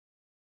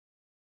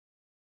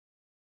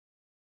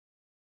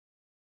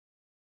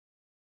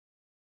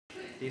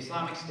The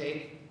Islamic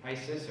State,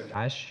 ISIS, or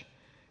Daesh,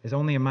 is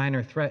only a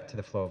minor threat to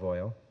the flow of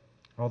oil,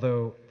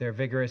 although their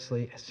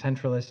vigorously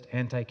centralist,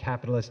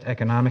 anti-capitalist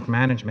economic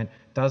management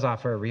does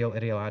offer a real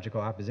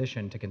ideological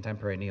opposition to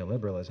contemporary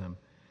neoliberalism.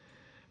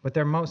 But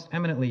they're most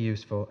eminently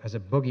useful as a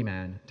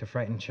boogeyman to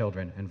frighten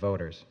children and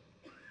voters.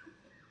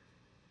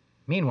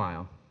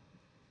 Meanwhile,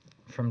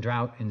 from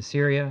drought in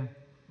Syria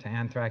to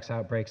anthrax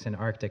outbreaks in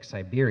Arctic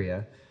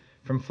Siberia,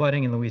 from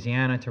flooding in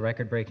Louisiana to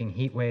record-breaking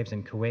heat waves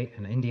in Kuwait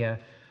and India,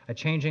 a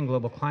changing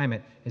global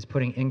climate is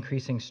putting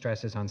increasing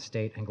stresses on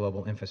state and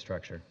global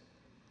infrastructure.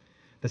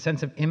 The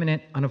sense of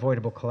imminent,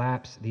 unavoidable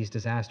collapse these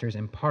disasters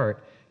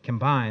impart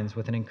combines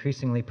with an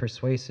increasingly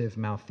persuasive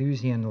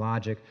Malthusian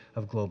logic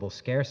of global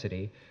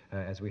scarcity,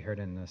 as we heard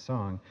in the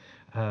song,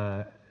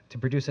 to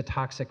produce a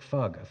toxic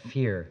fog of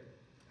fear,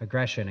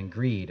 aggression, and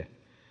greed,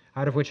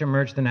 out of which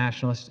emerge the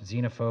nationalist,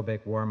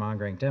 xenophobic,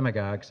 warmongering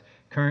demagogues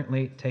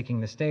currently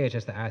taking the stage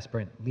as the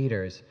aspirant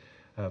leaders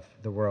of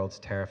the world's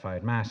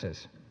terrified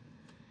masses.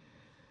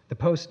 The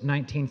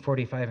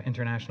post-1945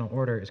 international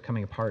order is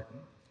coming apart,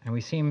 and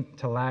we seem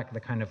to lack the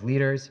kind of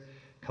leaders,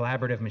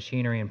 collaborative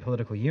machinery, and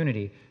political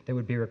unity that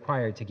would be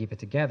required to keep it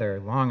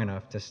together long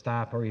enough to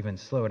stop or even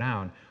slow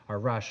down our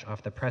rush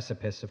off the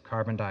precipice of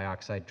carbon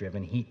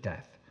dioxide-driven heat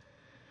death.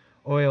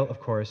 Oil, of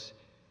course,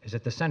 is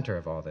at the center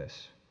of all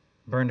this.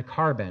 Burned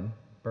carbon,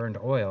 burned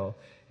oil,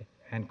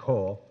 and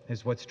coal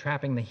is what's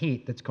trapping the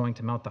heat that's going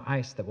to melt the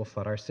ice that will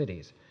flood our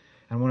cities.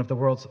 And one of the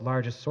world's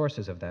largest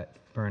sources of that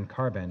burned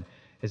carbon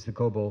is the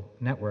global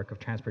network of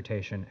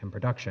transportation and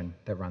production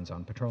that runs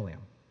on petroleum.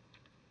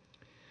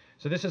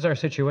 So this is our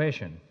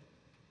situation.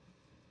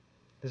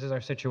 This is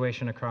our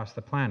situation across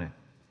the planet.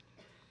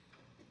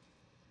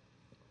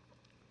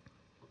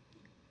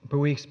 But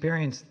we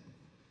experience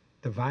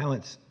the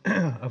violence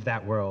of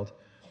that world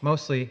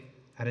mostly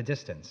at a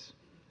distance.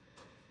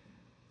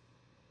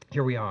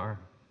 Here we are,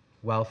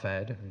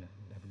 well-fed,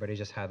 everybody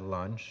just had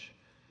lunch,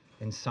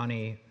 in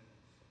sunny,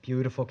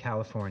 beautiful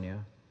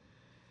California,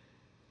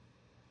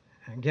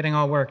 and getting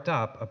all worked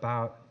up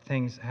about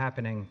things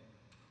happening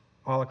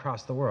all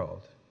across the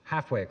world,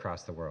 halfway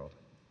across the world.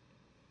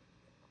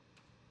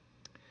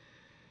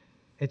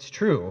 It's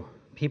true,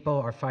 people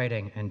are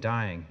fighting and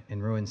dying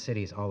in ruined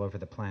cities all over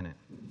the planet.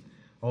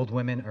 Old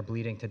women are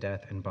bleeding to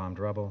death in bombed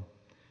rubble.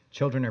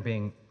 Children are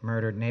being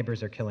murdered,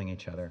 neighbors are killing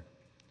each other.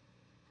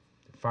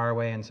 Far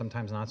away and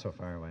sometimes not so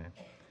far away.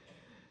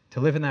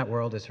 To live in that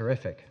world is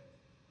horrific.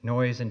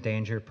 Noise and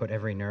danger put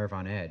every nerve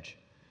on edge.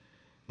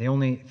 The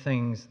only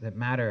things that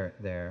matter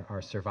there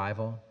are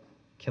survival,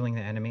 killing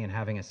the enemy, and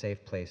having a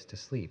safe place to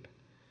sleep.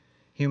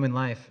 Human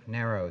life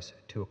narrows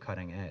to a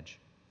cutting edge.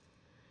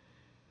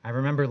 I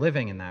remember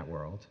living in that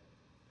world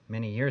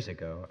many years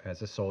ago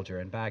as a soldier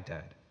in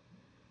Baghdad.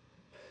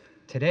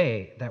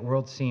 Today, that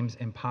world seems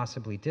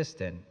impossibly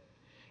distant,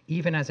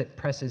 even as it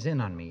presses in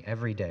on me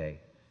every day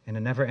in a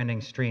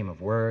never-ending stream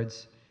of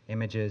words,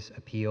 images,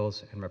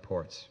 appeals, and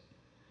reports.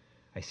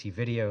 I see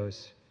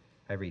videos,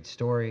 I read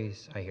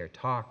stories, I hear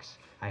talks,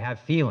 I have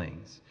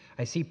feelings.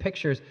 I see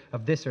pictures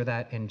of this or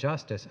that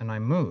injustice, and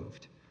I'm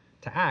moved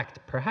to act,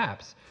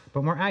 perhaps,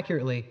 but more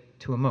accurately,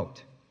 to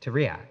emote, to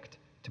react,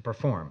 to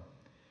perform.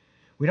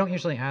 We don't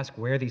usually ask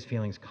where these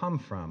feelings come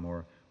from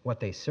or what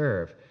they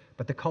serve,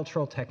 but the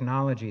cultural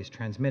technologies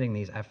transmitting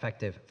these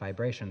affective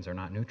vibrations are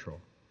not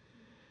neutral.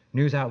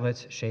 News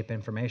outlets shape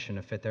information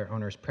to fit their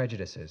owners'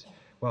 prejudices,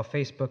 while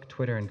Facebook,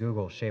 Twitter, and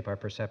Google shape our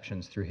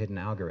perceptions through hidden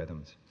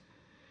algorithms.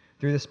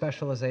 Through the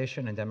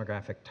specialization and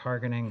demographic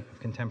targeting of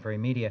contemporary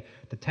media,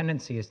 the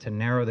tendency is to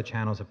narrow the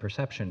channels of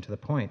perception to the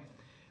point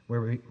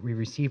where we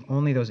receive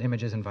only those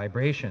images and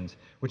vibrations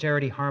which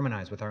already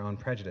harmonize with our own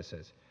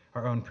prejudices,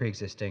 our own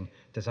pre-existing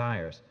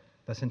desires,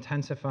 thus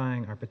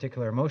intensifying our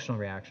particular emotional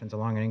reactions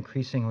along an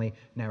increasingly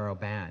narrow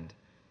band,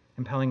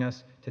 impelling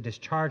us to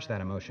discharge that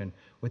emotion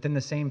within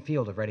the same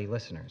field of ready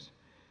listeners,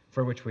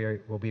 for which we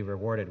will be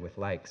rewarded with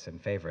likes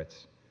and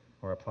favorites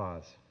or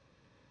applause.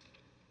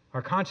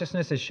 Our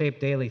consciousness is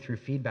shaped daily through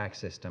feedback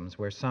systems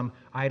where some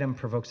item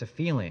provokes a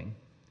feeling,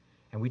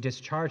 and we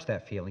discharge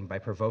that feeling by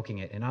provoking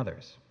it in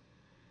others.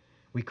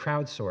 We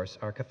crowdsource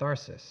our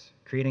catharsis,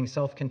 creating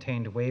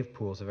self-contained wave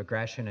pools of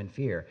aggression and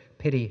fear,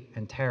 pity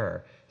and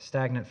terror,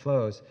 stagnant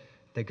flows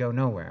that go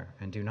nowhere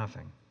and do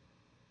nothing.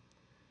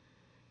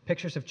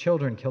 Pictures of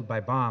children killed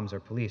by bombs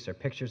or police, or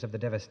pictures of the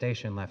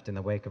devastation left in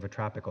the wake of a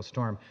tropical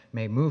storm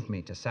may move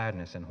me to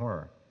sadness and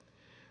horror.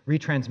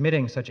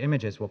 Retransmitting such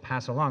images will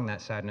pass along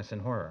that sadness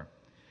and horror.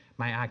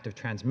 My act of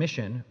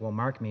transmission will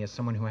mark me as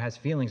someone who has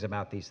feelings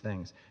about these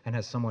things and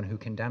as someone who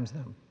condemns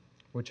them,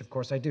 which of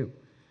course I do.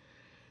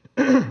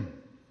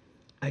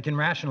 I can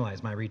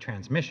rationalize my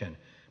retransmission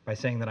by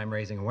saying that I'm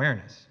raising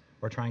awareness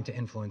or trying to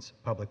influence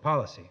public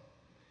policy.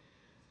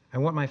 I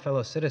want my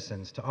fellow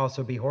citizens to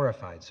also be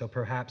horrified, so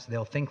perhaps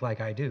they'll think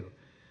like I do,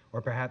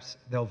 or perhaps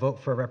they'll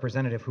vote for a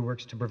representative who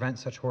works to prevent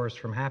such horrors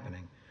from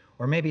happening,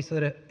 or maybe so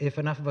that if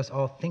enough of us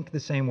all think the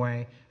same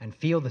way and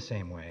feel the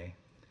same way,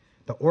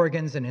 the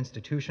organs and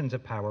institutions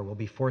of power will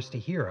be forced to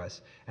hear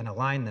us and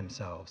align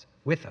themselves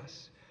with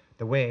us,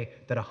 the way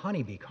that a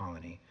honeybee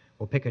colony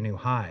will pick a new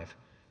hive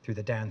through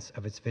the dance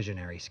of its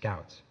visionary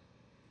scouts.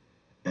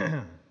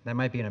 That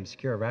might be an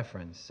obscure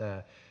reference.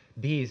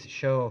 Bees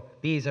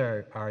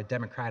are a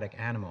democratic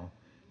animal.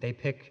 They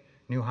pick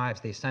new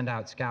hives. They send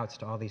out scouts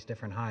to all these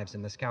different hives,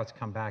 and the scouts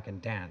come back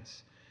and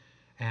dance.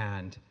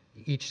 And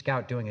each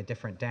scout doing a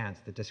different dance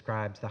that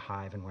describes the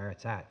hive and where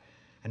it's at.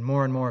 And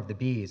more of the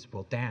bees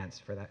will dance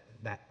for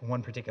that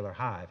one particular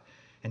hive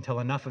until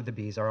enough of the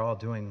bees are all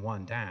doing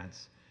one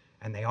dance,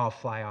 and they all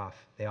fly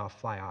off. They all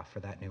fly off for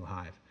that new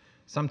hive.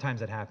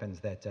 Sometimes it happens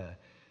that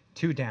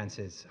two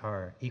dances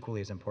are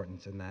equally as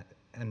important in that,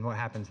 and what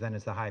happens then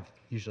is the hive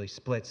usually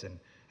splits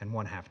and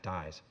one half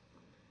dies.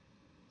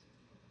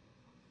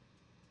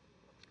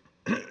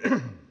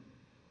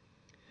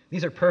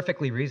 These are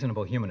perfectly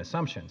reasonable human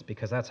assumptions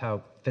because that's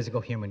how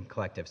physical human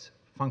collectives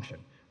function.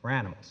 We're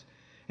animals.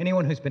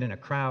 Anyone who's been in a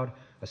crowd,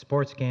 a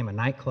sports game, a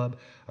nightclub,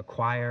 a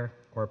choir,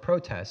 or a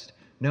protest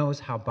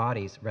knows how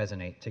bodies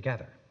resonate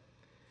together.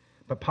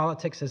 But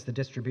politics is the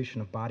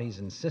distribution of bodies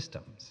and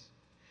systems.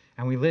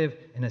 And we live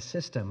in a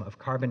system of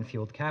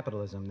carbon-fueled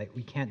capitalism that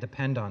we can't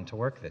depend on to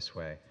work this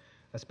way,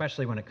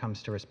 especially when it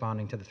comes to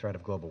responding to the threat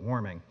of global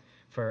warming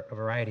for a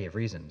variety of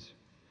reasons.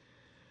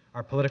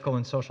 Our political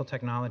and social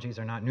technologies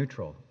are not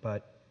neutral,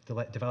 but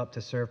developed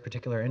to serve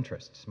particular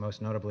interests,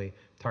 most notably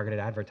targeted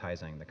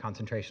advertising, the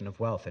concentration of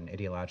wealth, and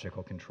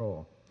ideological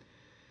control.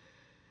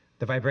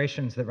 The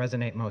vibrations that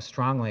resonate most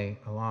strongly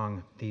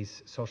along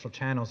these social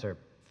channels are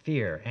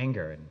fear,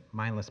 anger, and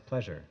mindless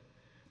pleasure.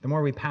 The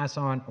more we pass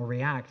on or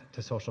react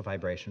to social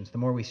vibrations, the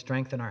more we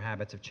strengthen our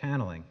habits of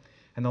channeling,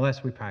 and the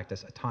less we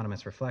practice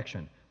autonomous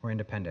reflection or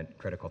independent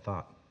critical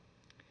thought.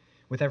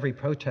 With every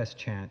protest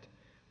chant,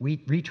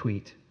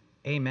 retweet,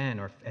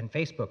 amen, and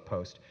Facebook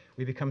post,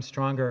 we become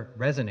stronger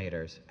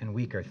resonators and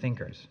weaker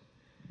thinkers.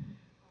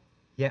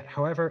 Yet,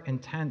 however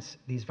intense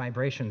these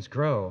vibrations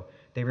grow,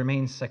 they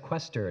remain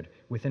sequestered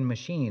within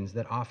machines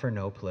that offer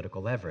no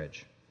political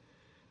leverage.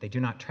 They do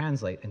not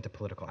translate into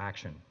political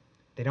action.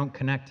 They don't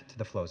connect to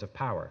the flows of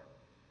power.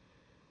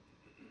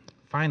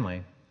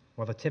 Finally,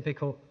 while the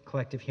typical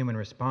collective human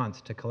response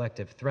to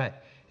collective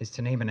threat is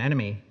to name an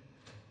enemy,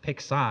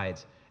 pick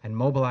sides, and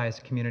mobilize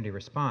community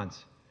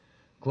response,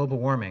 global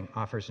warming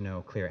offers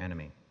no clear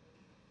enemy.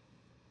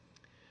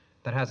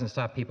 That hasn't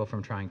stopped people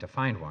from trying to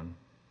find one.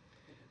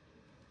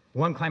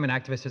 One climate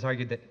activist has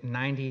argued that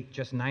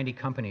just 90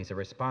 companies are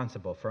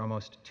responsible for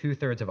almost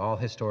 2/3 of all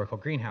historical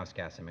greenhouse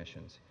gas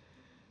emissions,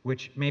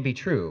 which may be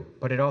true,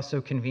 but it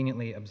also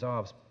conveniently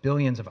absolves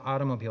billions of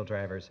automobile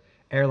drivers,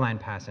 airline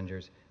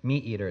passengers,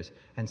 meat eaters,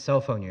 and cell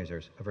phone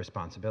users of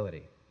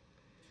responsibility.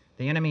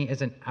 The enemy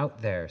isn't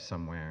out there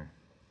somewhere.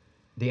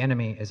 The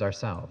enemy is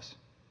ourselves,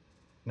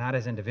 not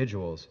as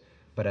individuals,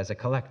 but as a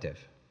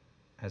collective,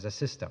 as a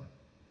system,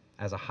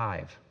 as a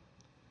hive.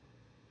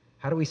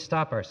 How do we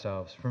stop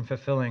ourselves from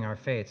fulfilling our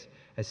fates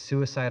as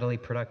suicidally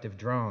productive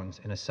drones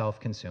in a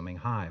self-consuming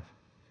hive?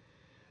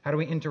 How do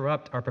we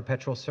interrupt our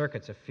perpetual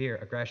circuits of fear,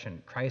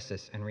 aggression,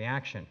 crisis, and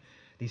reaction,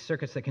 these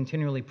circuits that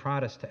continually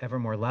prod us to ever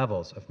more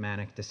levels of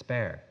manic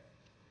despair?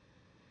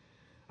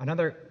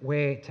 Another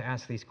way to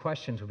ask these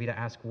questions would be to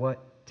ask,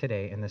 what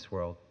today in this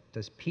world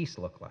does peace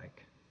look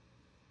like?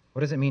 What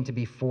does it mean to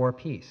be for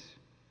peace?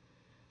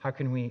 How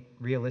can we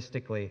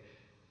realistically,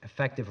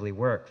 effectively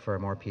work for a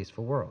more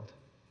peaceful world?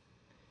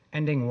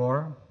 Ending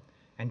war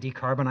and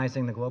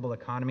decarbonizing the global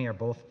economy are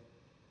both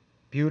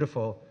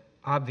beautiful,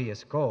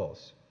 obvious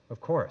goals, of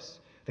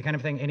course. The kind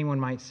of thing anyone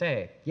might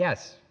say,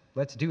 yes,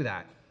 let's do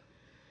that.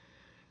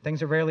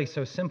 Things are rarely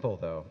so simple,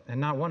 though,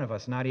 and not one of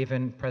us, not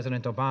even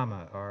President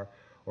Obama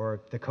or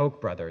the Koch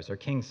brothers or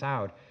King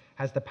Saud,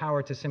 has the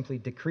power to simply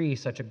decree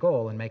such a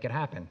goal and make it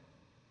happen.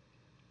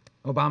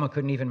 Obama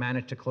couldn't even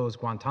manage to close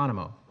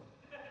Guantanamo.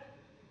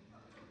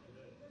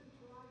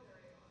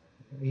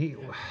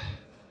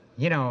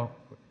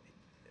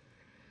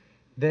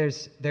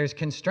 There's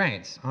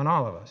constraints on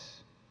all of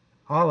us.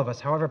 All of us,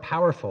 however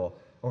powerful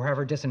or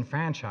however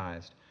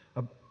disenfranchised,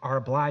 are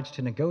obliged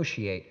to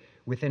negotiate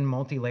within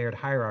multi-layered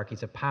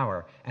hierarchies of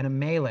power and a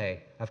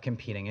melee of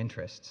competing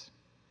interests.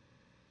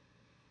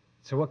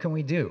 So what can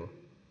we do?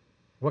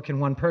 What can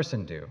one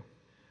person do?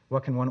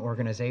 What can one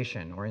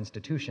organization or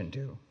institution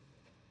do?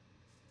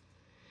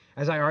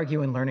 As I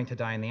argue in Learning to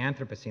Die in the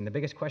Anthropocene, the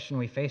biggest question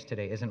we face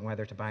today isn't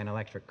whether to buy an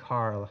electric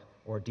car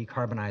or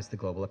decarbonize the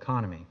global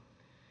economy.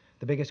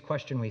 The biggest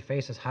question we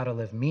face is how to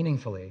live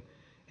meaningfully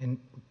and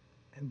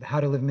how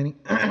to live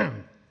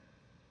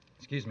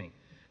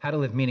how to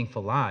live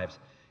meaningful lives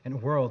in a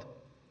world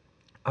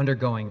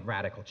undergoing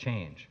radical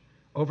change,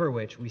 over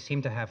which we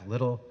seem to have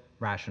little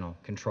rational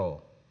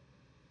control.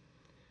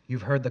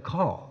 You've heard the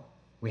call.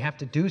 We have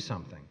to do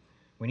something.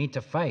 We need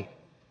to fight.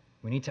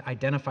 We need to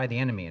identify the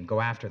enemy and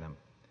go after them.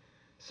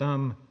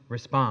 Some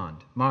respond,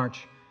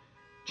 march,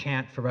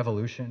 chant for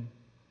revolution.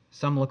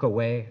 Some look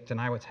away,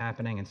 deny what's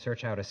happening, and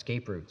search out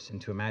escape routes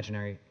into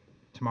imaginary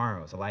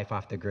tomorrows, a life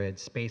off the grid,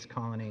 space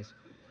colonies,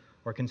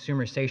 or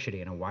consumer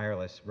satiety in a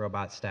wireless,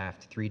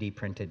 robot-staffed, 3D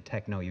printed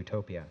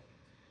techno-utopia.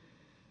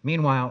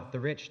 Meanwhile, the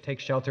rich take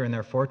shelter in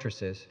their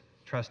fortresses,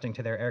 trusting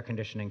to their air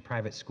conditioning,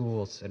 private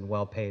schools, and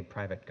well-paid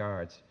private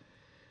guards.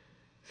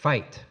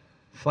 Fight,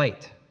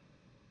 flight,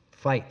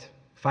 flight,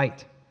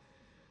 fight.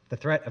 The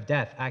threat of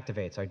death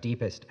activates our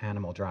deepest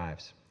animal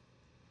drives.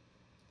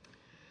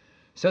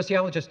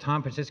 Sociologist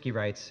Tom Brzezinski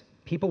writes,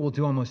 people will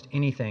do almost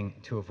anything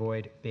to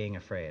avoid being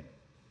afraid.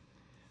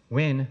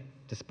 When,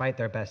 despite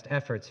their best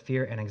efforts,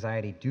 fear and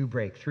anxiety do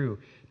break through,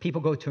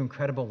 people go to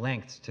incredible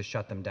lengths to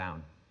shut them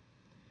down.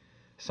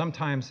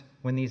 Sometimes,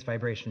 when these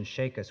vibrations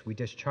shake us, we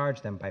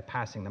discharge them by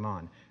passing them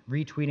on,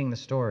 retweeting the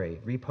story,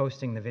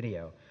 reposting the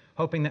video,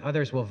 hoping that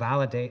others will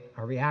validate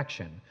our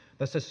reaction,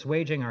 thus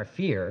assuaging our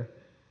fear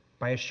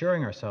by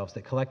assuring ourselves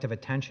that collective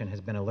attention has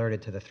been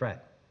alerted to the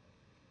threat.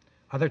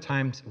 Other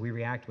times, we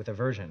react with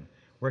aversion,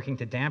 working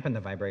to dampen the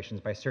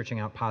vibrations by searching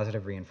out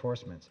positive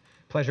reinforcements,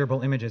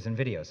 pleasurable images and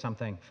videos,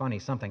 something funny,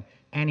 something,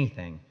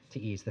 anything to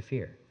ease the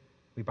fear.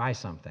 We buy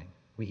something,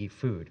 we eat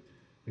food,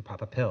 we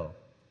pop a pill,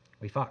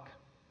 we fuck.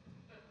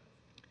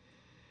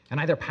 And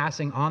either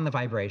passing on the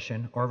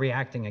vibration or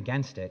reacting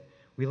against it,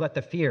 we let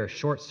the fear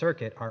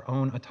short-circuit our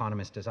own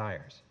autonomous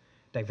desires,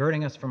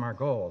 diverting us from our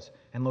goals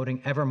and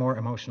loading ever more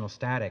emotional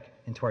static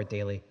into our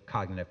daily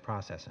cognitive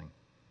processing.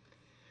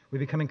 We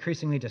become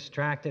increasingly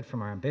distracted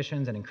from our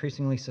ambitions and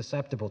increasingly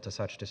susceptible to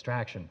such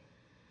distraction.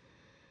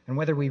 And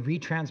whether we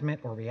retransmit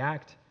or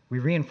react, we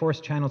reinforce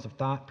channels of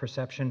thought,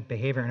 perception,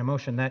 behavior, and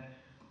emotion that,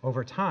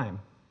 over time,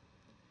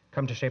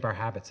 come to shape our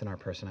habits and our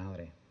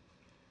personality.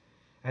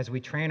 As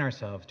we train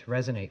ourselves to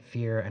resonate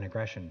fear and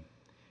aggression,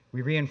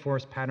 we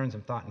reinforce patterns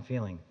of thought and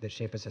feeling that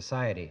shape a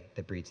society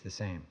that breeds the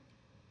same.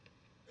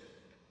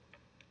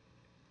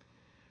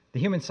 The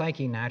human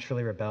psyche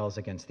naturally rebels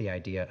against the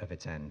idea of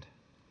its end.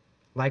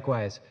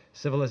 Likewise,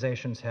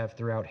 civilizations have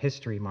throughout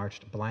history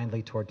marched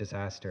blindly toward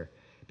disaster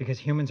because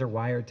humans are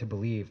wired to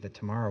believe that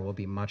tomorrow will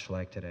be much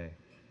like today.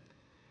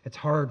 It's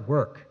hard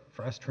work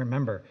for us to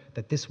remember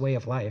that this way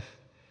of life,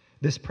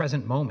 this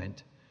present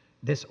moment,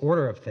 this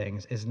order of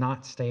things is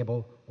not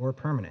stable or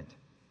permanent.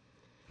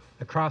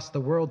 Across the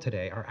world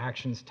today, our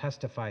actions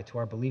testify to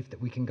our belief that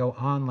we can go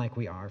on like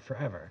we are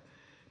forever,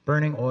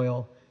 burning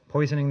oil,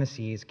 poisoning the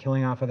seas,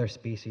 killing off other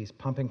species,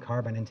 pumping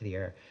carbon into the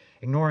air,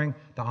 ignoring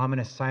the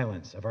ominous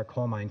silence of our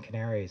coal mine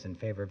canaries in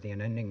favor of the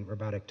unending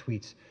robotic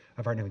tweets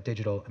of our new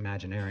digital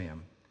imaginarium.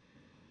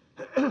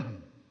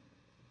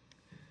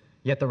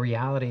 Yet the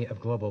reality of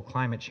global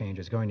climate change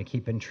is going to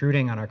keep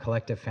intruding on our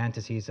collective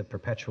fantasies of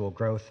perpetual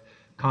growth,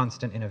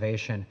 constant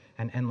innovation,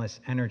 and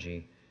endless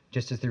energy,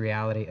 just as the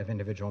reality of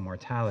individual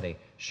mortality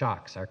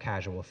shocks our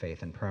casual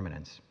faith in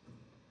permanence.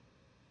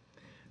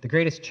 The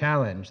greatest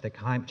challenge that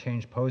climate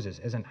change poses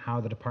isn't how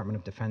the Department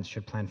of Defense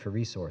should plan for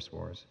resource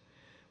wars,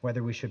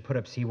 whether we should put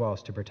up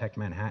seawalls to protect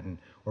Manhattan,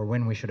 or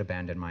when we should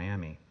abandon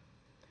Miami.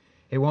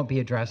 It won't be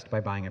addressed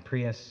by buying a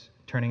Prius,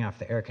 turning off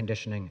the air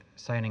conditioning,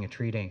 signing a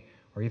treaty,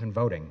 or even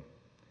voting.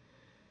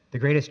 The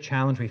greatest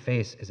challenge we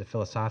face is a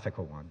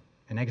philosophical one,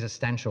 an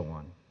existential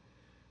one,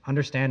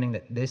 understanding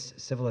that this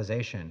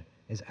civilization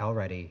is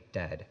already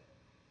dead.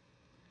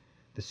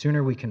 The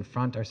sooner we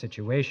confront our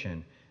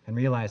situation and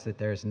realize that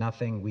there is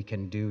nothing we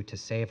can do to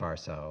save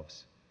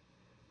ourselves,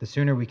 the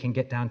sooner we can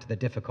get down to the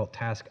difficult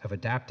task of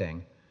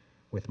adapting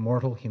with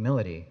mortal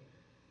humility,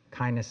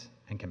 kindness,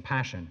 and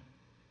compassion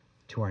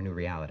to our new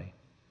reality.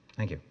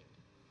 Thank you.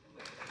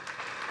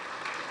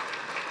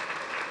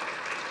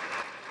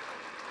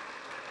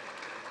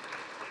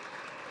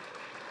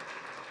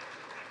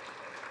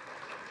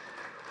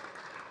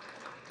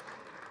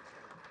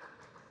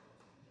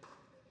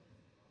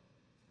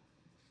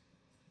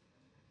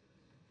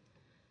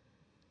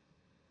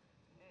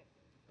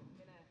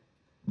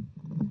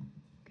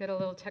 Get a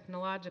little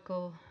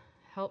technological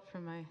help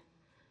from my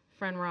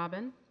friend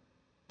Robin.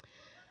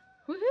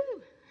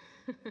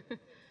 Woohoo!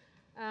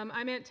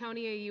 I'm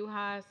Antonia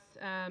Juhas.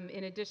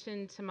 In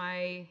addition to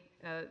my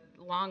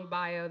long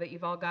bio that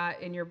you've all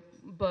got in your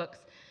books,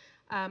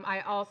 I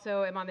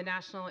also am on the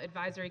National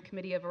Advisory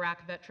Committee of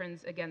Iraq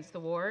Veterans Against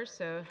the War,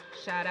 so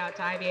shout out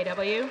to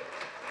IVAW.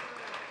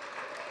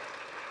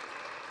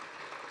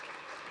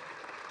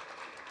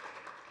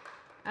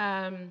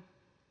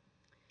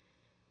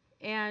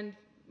 And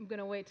I'm going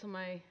to wait till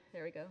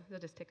there we go. It'll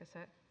just take a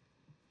sec.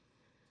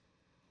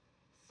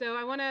 So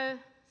I want to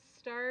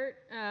start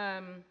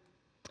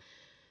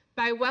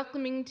by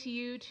welcoming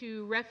you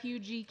to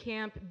Refugee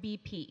Camp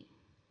BP.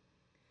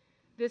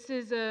 This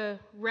is a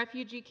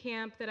refugee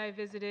camp that I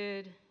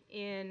visited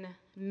in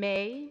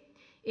May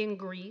in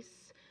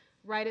Greece,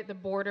 right at the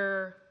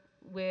border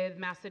with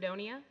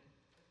Macedonia.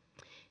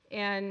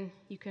 And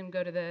you can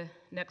go to the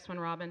next one,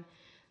 Robin.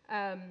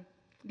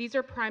 These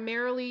are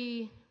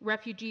primarily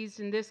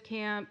refugees in this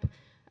camp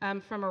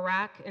from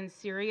Iraq and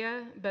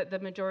Syria, but the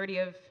majority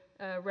of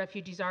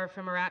refugees are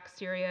from Iraq,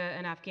 Syria,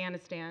 and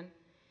Afghanistan.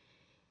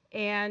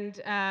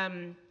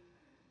 And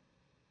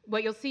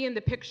what you'll see in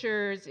the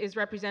pictures is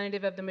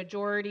representative of the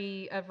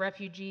majority of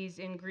refugees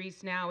in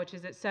Greece now, which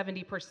is that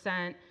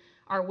 70%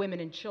 are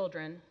women and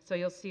children. So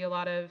you'll see a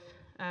lot of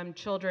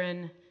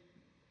children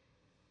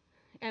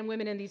and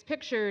women in these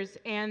pictures,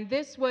 and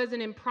this was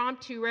an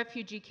impromptu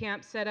refugee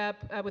camp set up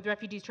with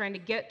refugees trying to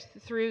get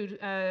through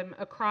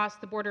across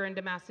the border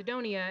into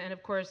Macedonia, and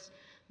of course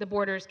the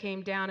borders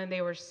came down and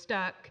they were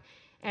stuck,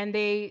 and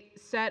they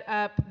set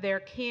up their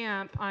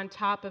camp on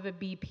top of a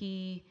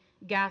BP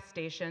gas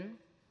station.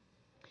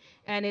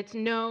 And it's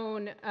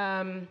known,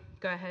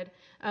 go ahead,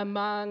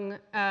 among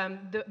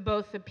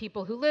both the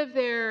people who live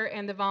there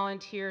and the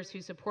volunteers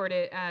who support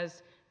it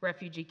as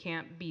Refugee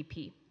Camp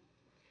BP.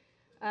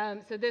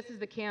 So this is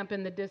the camp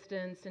in the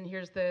distance, and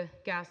here's the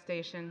gas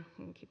station.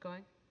 Keep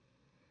going.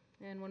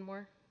 And one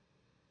more.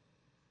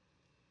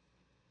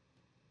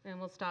 And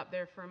we'll stop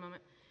there for a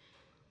moment.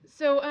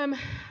 So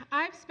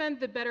I've spent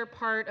the better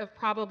part of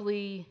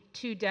probably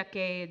 2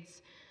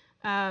 decades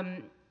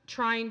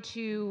trying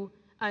to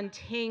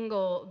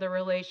untangle the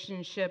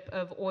relationship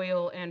of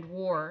oil and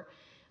war.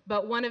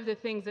 But one of the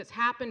things that's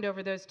happened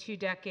over those 2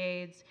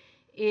 decades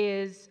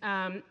is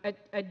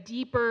a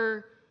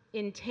deeper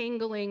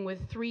entangling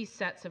with 3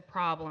 sets of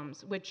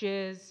problems, which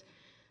is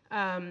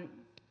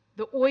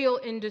the oil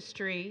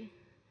industry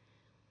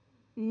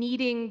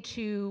needing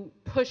to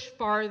push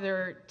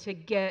farther to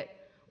get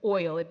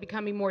oil, it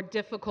becoming more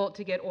difficult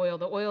to get oil.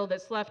 The oil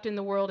that's left in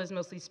the world is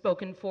mostly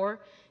spoken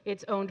for.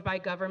 It's owned by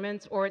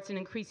governments, or it's in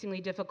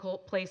increasingly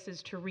difficult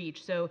places to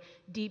reach. So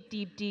deep,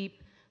 deep,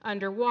 deep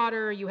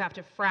underwater, you have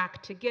to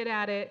frack to get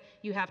at it,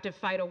 you have to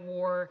fight a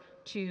war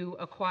to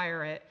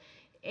acquire it.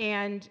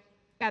 And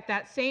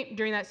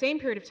during that same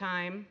period of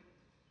time,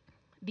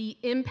 the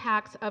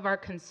impacts of our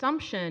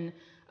consumption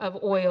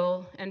of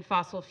oil and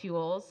fossil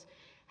fuels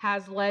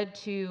has led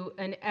to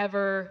an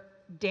ever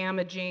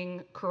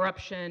damaging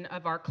corruption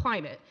of our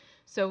climate.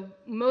 So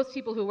most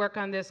people who work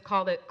on this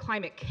call it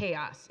climate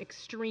chaos,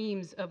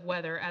 extremes of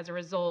weather as a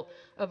result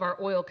of our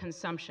oil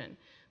consumption.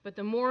 But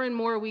the more and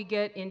more we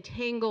get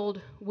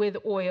entangled with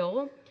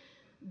oil,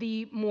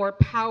 the more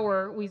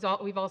power we've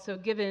also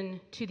given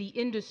to the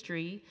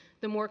industry,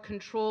 the more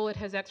control it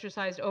has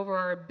exercised over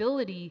our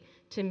ability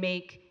to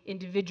make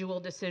individual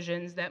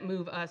decisions that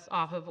move us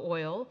off of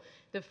oil,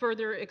 the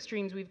further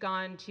extremes we've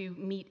gone to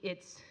meet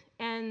its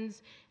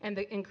ends and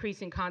the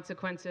increasing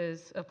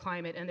consequences of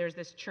climate, and there's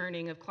this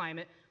churning of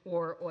climate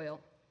war oil.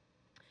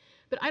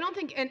 But I don't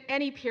think in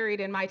any period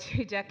in my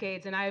 2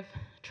 decades, and I've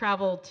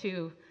traveled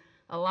to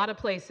a lot of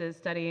places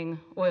studying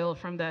oil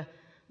from the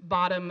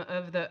bottom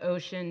of the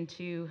ocean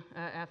to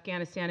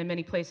Afghanistan and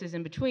many places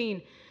in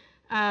between,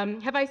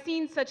 have I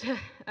seen such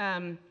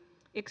an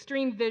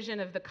extreme vision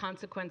of the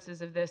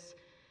consequences of this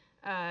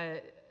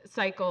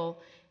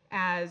cycle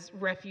as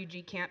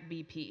Refugee Camp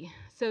BP.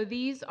 So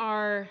these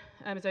are,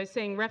 as I was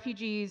saying,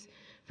 refugees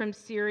from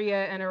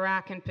Syria and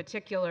Iraq in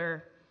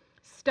particular,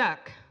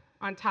 stuck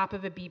on top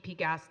of a BP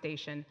gas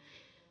station,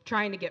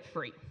 trying to get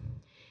free.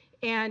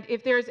 And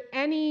if there's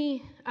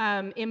any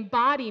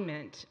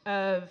embodiment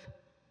of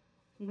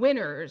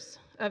winners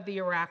of the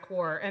Iraq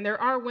War, and there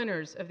are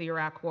winners of the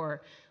Iraq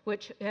War,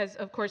 which has,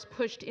 of course,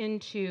 pushed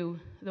into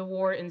the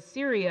war in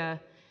Syria,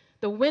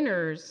 the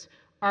winners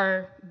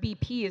are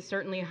BP is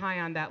certainly high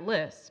on that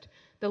list.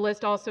 The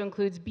list also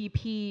includes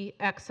BP,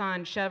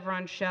 Exxon,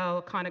 Chevron,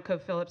 Shell,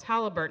 ConocoPhillips,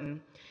 Halliburton.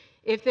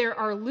 If there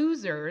are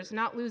losers,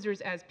 not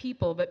losers as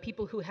people, but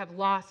people who have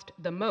lost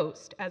the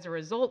most as a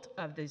result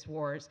of these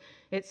wars,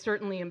 it's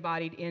certainly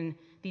embodied in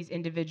these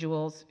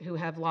individuals who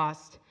have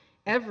lost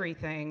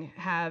everything,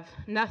 have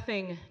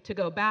nothing to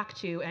go back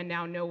to, and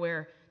now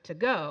nowhere to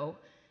go,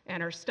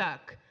 and are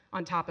stuck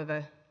on top of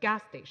a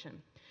gas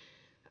station.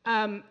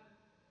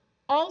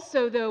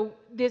 Also, though,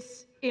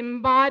 this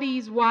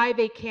embodies why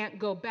they can't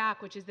go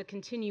back, which is the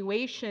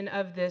continuation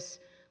of this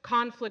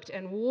conflict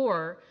and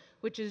war,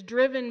 which is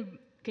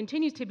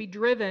continues to be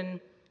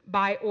driven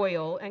by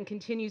oil and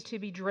continues to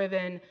be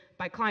driven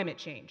by climate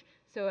change.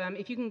 So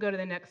if you can go to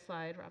the next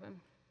slide, Robin.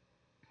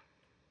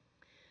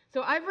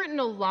 So I've written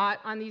a lot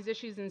on these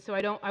issues, and so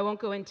I won't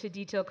go into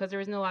detail because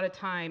there isn't a lot of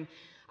time.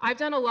 I've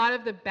done a lot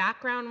of the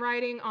background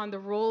writing on the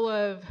role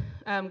of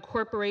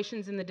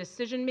corporations in the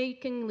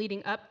decision-making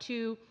leading up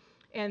to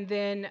and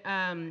then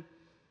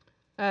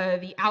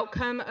the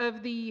outcome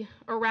of the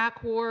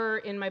Iraq War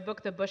in my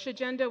book, The Bush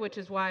Agenda, which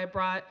is why I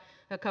brought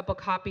a couple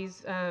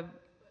copies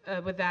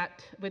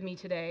with me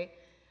today.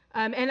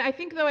 And I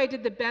think, though, I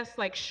did the best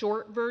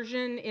short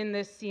version in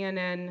this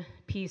CNN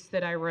piece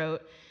that I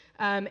wrote.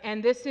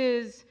 And this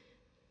is,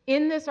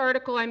 in this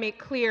article, I make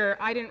clear,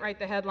 I didn't write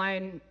the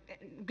headline.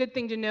 Good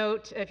thing to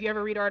note, if you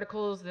ever read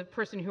articles, the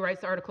person who writes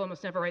the article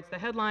almost never writes the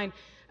headline.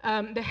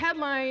 The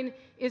headline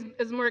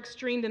is more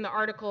extreme than the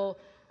article.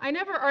 I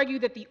never argue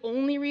that the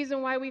only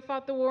reason why we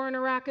fought the war in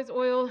Iraq is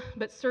oil,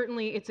 but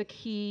certainly it's a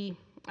key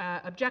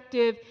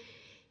objective.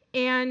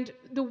 And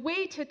the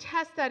way to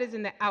test that is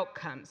in the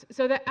outcomes.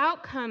 So the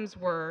outcomes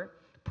were,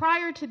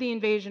 prior to the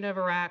invasion of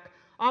Iraq,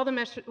 all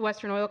the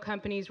Western oil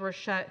companies were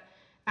shut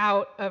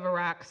out of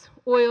Iraq's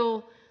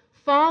oil.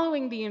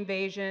 Following the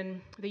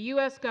invasion, the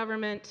US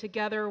government,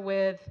 together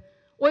with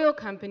oil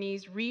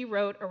companies,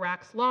 rewrote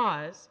Iraq's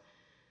laws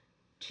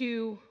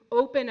to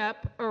open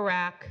up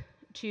Iraq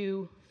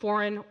to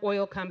foreign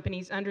oil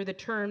companies under the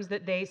terms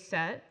that they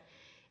set.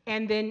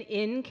 And then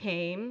in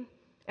came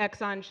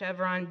Exxon,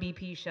 Chevron,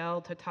 BP,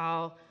 Shell,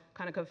 Total,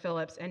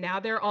 ConocoPhillips, and now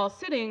they're all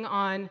sitting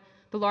on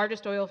the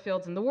largest oil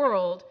fields in the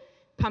world,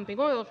 pumping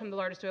oil from the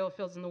largest oil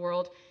fields in the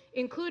world,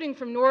 including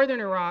from northern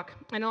Iraq,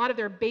 and a lot of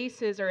their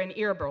bases are in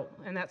Erbil,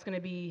 and that's going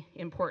to be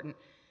important.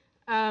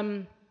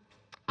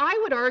 I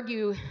would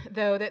argue,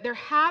 though, that there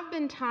have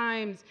been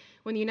times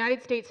when the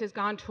United States has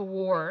gone to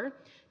war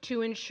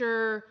to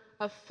ensure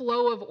a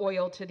flow of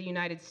oil to the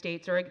United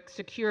States or a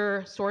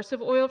secure source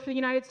of oil for the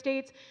United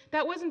States.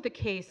 That wasn't the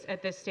case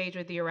at this stage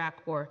with the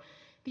Iraq War.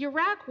 The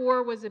Iraq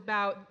War was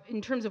about,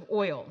 in terms of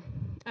oil,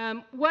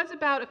 was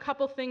about a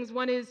couple things.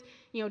 One is,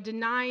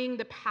 denying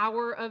the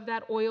power of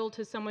that oil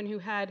to someone who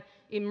had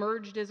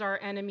emerged as our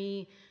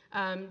enemy,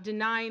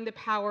 denying the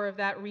power of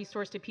that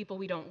resource to people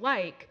we don't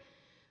like.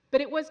 But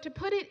it was to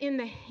put it in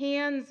the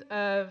hands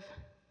of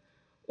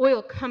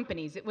oil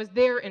companies. It was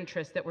their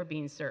interests that were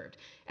being served.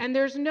 And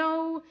there's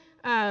no,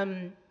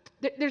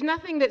 there's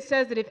nothing that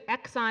says that if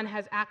Exxon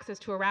has access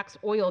to Iraq's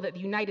oil, that the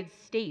United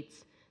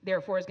States,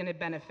 therefore, is going to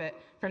benefit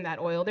from that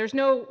oil. There's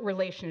no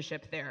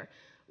relationship there.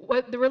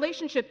 What the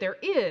relationship there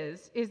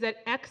is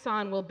that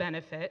Exxon will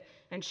benefit,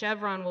 and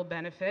Chevron will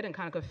benefit, and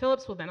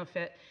ConocoPhillips will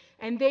benefit,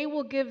 and they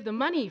will give the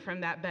money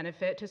from that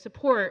benefit to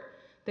support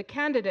the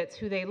candidates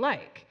who they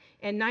like.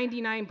 And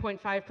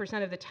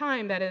 99.5% of the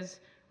time, that is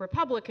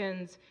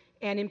Republicans,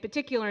 and in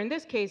particular, in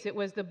this case, it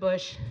was the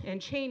Bush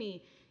and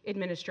Cheney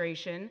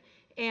administration,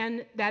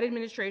 and that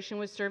administration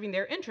was serving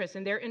their interests,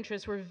 and their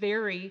interests were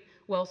very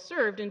well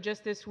served, and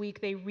just this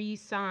week, they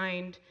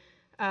re-signed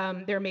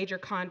their major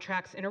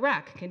contracts in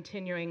Iraq,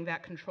 continuing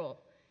that control.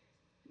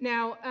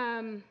 Now,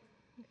 I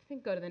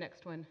think go to the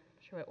next one. I'm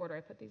not sure what order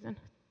I put these in.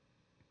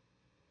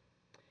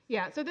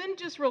 Yeah, so then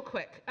just real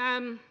quick.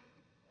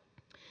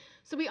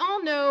 So we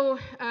all know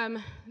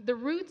the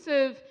roots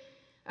of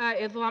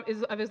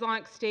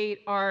Islamic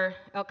State are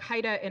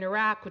Al-Qaeda in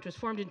Iraq, which was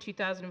formed in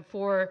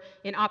 2004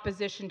 in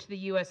opposition to the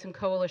US and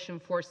coalition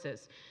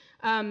forces.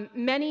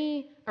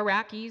 Many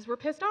Iraqis were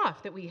pissed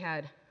off that we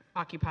had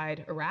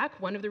occupied Iraq,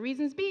 one of the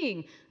reasons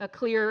being a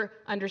clear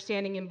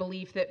understanding and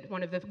belief that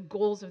one of the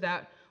goals of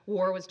that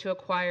war was to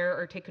acquire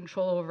or take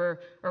control over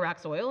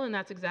Iraq's oil, and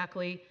that's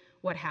exactly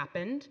what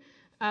happened.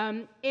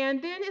 And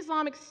then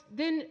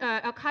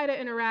Al-Qaeda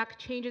in Iraq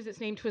changes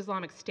its name to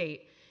Islamic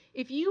State.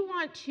 If you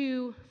want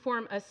to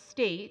form a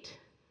state,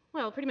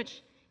 well, pretty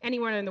much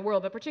anywhere in the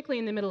world, but particularly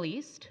in the Middle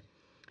East,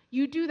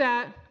 you do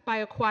that by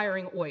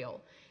acquiring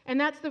oil. And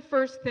that's the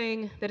first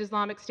thing that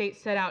Islamic State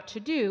set out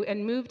to do,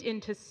 and moved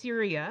into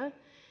Syria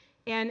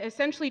and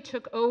essentially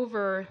took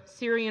over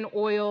Syrian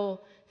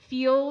oil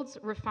fields,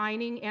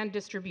 refining, and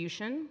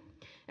distribution.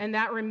 And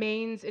that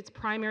remains its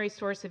primary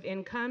source of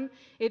income.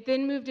 It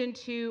then moved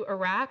into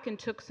Iraq and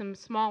took some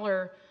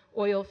smaller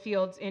oil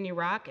fields in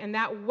Iraq, and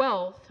that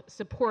wealth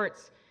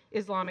supports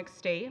Islamic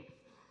State.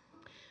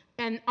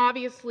 And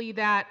obviously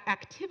that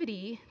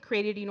activity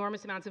created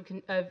enormous amounts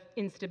of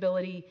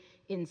instability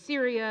in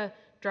Syria,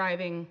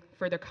 driving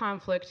further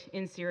conflict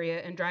in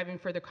Syria and driving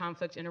further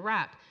conflict in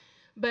Iraq.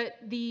 But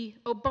the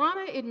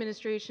Obama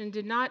administration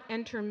did not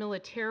enter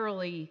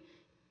militarily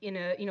in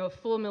a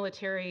full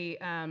military,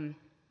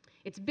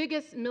 its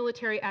biggest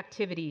military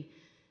activity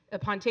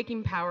upon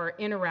taking power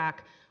in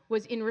Iraq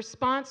was in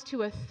response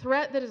to a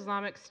threat that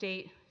Islamic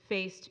State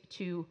faced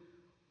to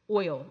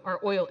oil, our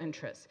oil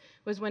interests,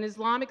 was when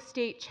Islamic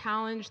State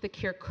challenged the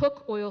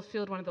Kirkuk oil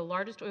field, one of the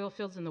largest oil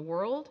fields in the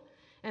world,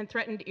 and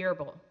threatened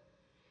Erbil.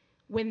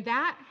 When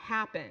that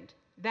happened,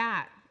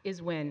 that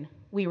is when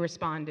we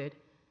responded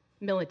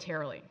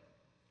militarily.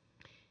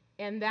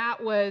 And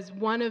that was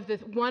one of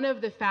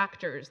the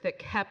factors that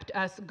kept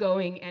us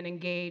going and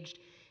engaged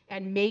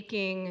and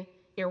making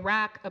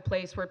Iraq a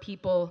place where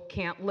people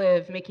can't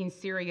live, making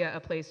Syria a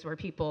place where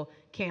people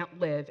can't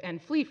live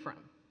and flee from.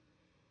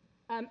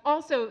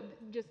 Also,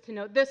 just to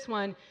note this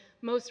one,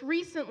 most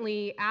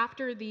recently,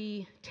 after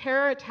the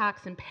terror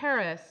attacks in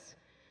Paris,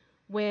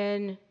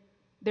 when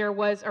there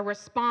was a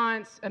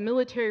response, a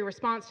military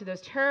response to those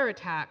terror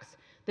attacks,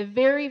 the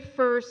very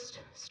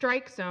first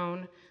strike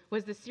zone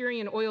was the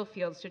Syrian oil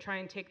fields to try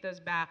and take those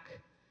back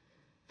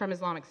from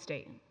Islamic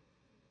State.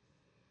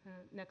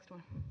 Next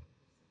one.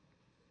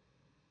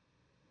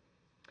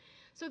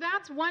 So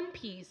that's one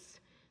piece,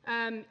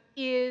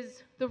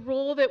 is the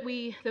role that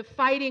the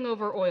fighting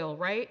over oil,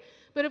 right?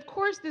 But of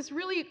course, this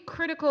really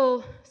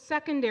critical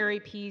secondary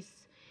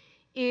piece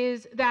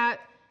is that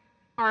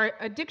our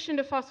addiction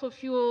to fossil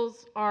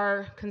fuels,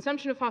 our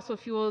consumption of fossil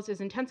fuels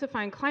is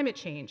intensifying climate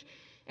change.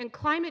 And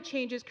climate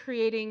change is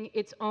creating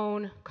its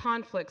own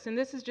conflicts. And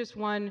this is just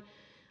one,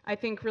 I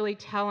think, really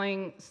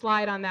telling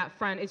slide on that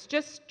front. It's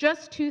just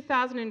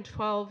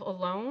 2012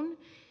 alone.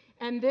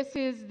 And this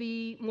is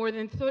the more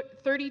than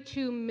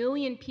 32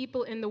 million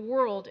people in the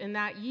world in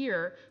that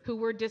year who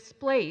were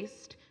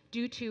displaced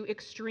due to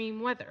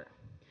extreme weather.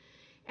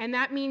 And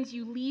that means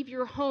you leave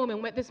your home,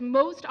 and what this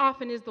most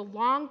often is, the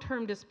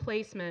long-term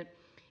displacement,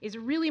 is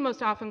really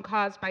most often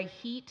caused by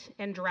heat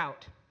and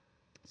drought.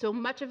 So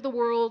much of the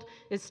world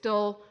is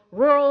still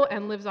rural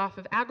and lives off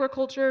of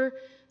agriculture,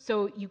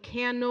 so you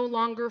can no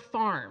longer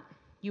farm.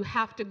 You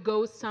have to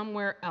go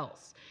somewhere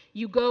else.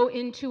 You go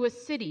into a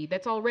city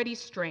that's already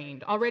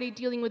strained, already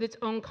dealing with its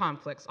own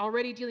conflicts,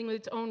 already dealing with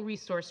its own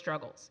resource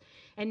struggles.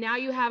 And now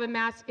you have a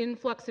mass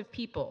influx of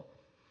people,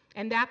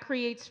 and that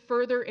creates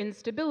further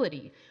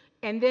instability.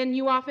 And then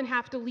you often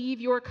have to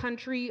leave your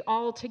country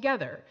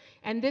altogether.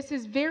 And this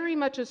is very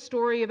much a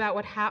story about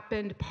what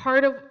happened,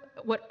 part of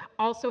what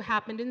also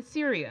happened in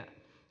Syria.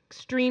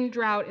 Extreme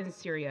drought in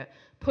Syria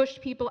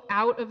pushed people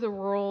out of the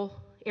rural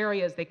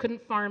areas. They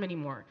couldn't farm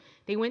anymore.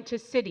 They went to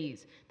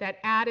cities. That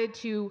added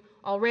to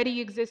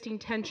already existing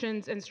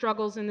tensions and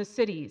struggles in the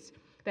cities.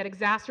 That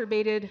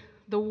exacerbated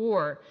the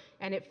war,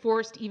 and it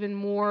forced even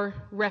more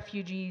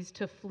refugees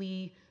to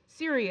flee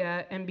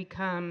Syria and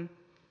become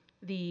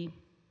the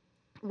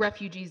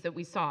refugees that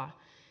we saw.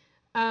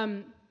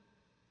 That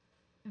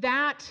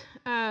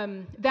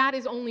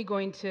is only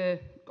going to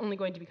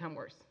become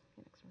worse.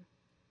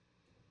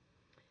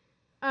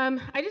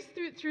 I just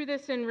threw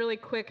this in really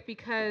quick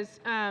because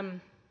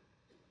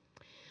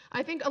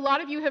I think a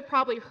lot of you have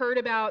probably heard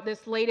about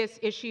this latest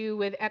issue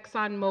with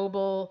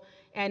ExxonMobil,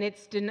 and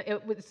it's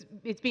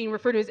being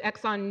referred to as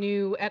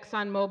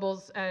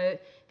ExxonMobil's,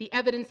 the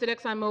evidence that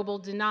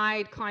ExxonMobil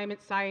denied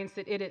climate science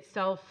that it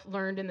itself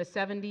learned in the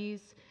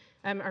 70s.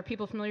 Are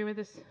people familiar with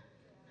this?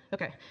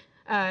 Okay.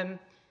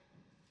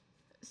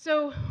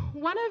 So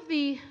one of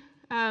the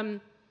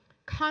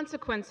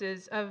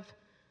consequences of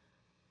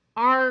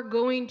our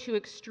going to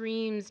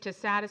extremes to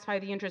satisfy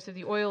the interests of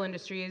the oil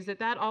industry is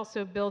that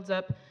also builds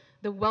up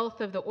the wealth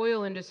of the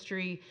oil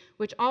industry,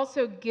 which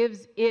also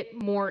gives it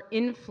more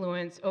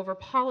influence over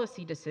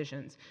policy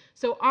decisions.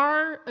 So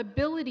our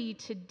ability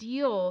to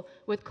deal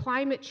with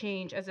climate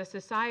change as a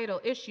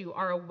societal issue,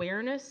 our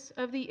awareness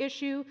of the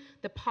issue,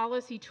 the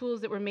policy tools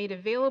that were made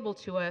available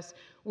to us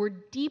were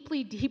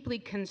deeply, deeply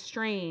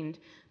constrained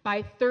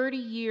by 30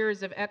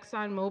 years of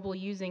ExxonMobil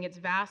using its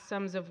vast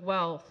sums of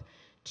wealth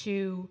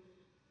to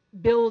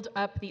build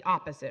up the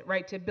opposite,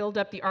 right? To build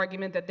up the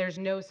argument that there's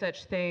no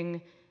such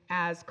thing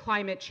as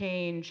climate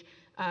change,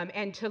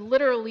 and to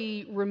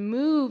literally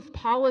remove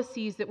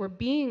policies that were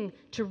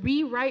to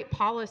rewrite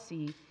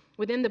policy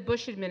within the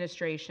Bush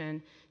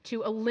administration,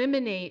 to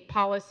eliminate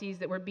policies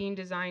that were being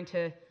designed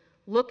to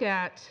look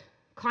at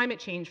climate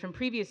change from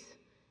previous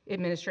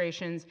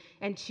administrations,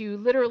 and to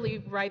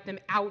literally write them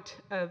out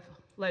of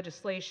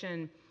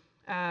legislation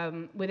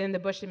within the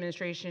Bush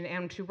administration,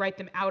 and to write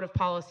them out of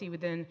policy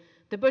within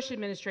the Bush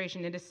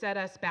administration, and to set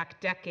us back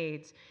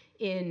decades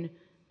in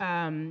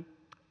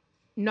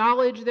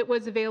knowledge that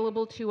was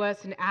available to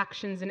us, and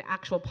actions and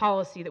actual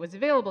policy that was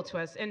available to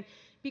us. And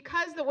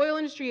because the oil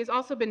industry has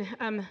also been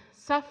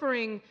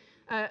suffering,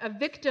 a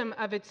victim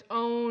of its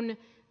own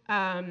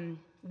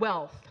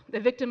wealth, the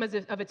victim of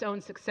its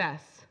own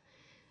success,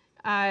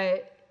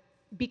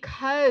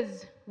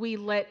 because we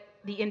let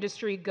the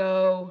industry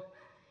go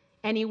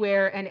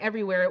anywhere and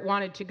everywhere it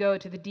wanted to go,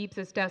 to the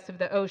deepest depths of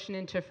the ocean,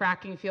 into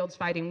fracking fields,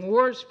 fighting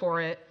wars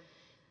for it,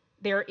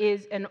 there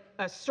is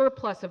a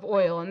surplus of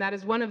oil, and that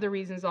is one of the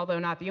reasons, although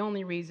not the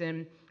only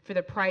reason, for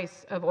the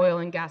price of oil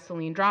and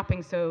gasoline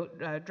dropping so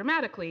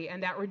dramatically,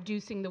 and that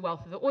reducing the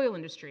wealth of the oil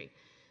industry.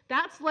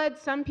 That's led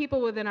some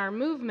people within our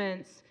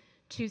movements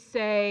to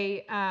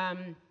say, well,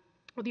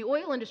 the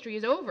oil industry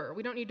is over.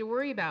 We don't need to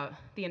worry about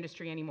the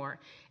industry anymore.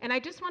 And I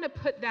just want to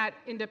put that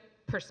into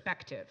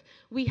perspective.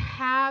 We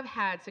have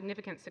had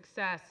significant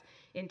success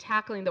in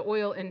tackling the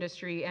oil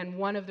industry, and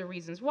one of the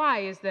reasons why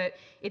is that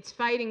it's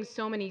fighting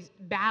so many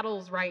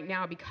battles right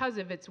now because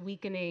of its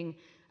weakening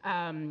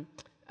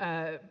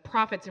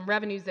profits and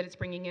revenues that it's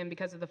bringing in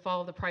because of the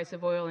fall of the price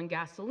of oil and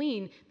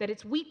gasoline, that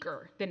it's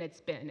weaker than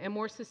it's been and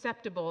more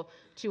susceptible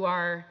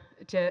to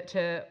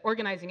to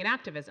organizing and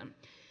activism.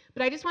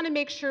 But I just want to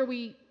make sure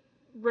we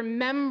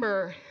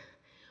remember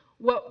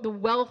what the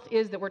wealth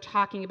is that we're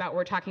talking about when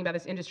we're talking about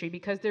this industry,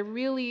 because there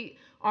really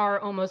are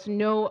almost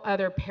no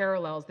other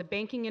parallels. The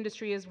banking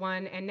industry is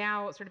one, and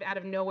now sort of out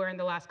of nowhere in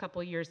the last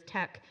couple of years,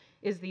 tech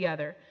is the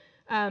other.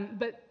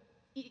 But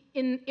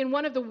in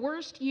one of the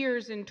worst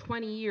years in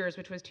 20 years,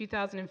 which was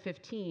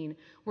 2015,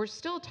 we're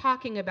still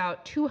talking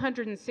about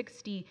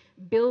 $260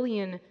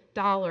 billion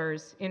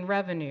in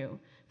revenue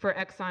for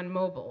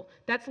ExxonMobil.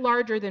 That's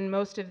larger than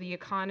most of the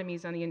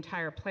economies on the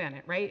entire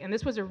planet, right? And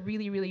this was a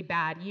really, really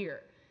bad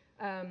year.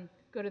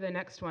 Go to the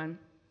next one.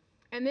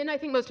 And then I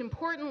think most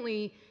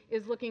importantly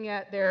is looking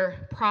at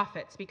their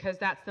profits, because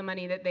that's the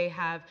money that they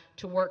have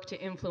to work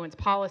to influence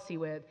policy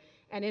with.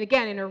 And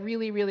again, in a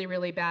really, really,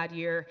 really bad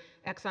year,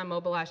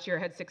 ExxonMobil last year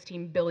had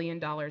 $16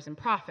 billion in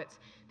profits.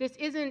 This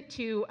isn't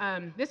to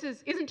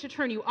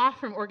turn you off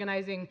from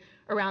organizing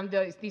around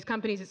these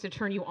companies. It's to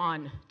turn you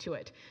on to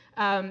it,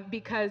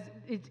 because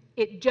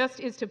it just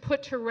is to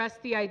put to rest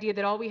the idea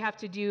that all we have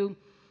to do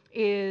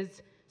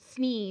is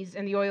sneeze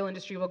and the oil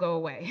industry will go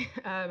away,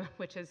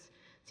 which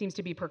seems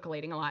to be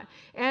percolating a lot.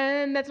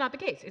 And that's not the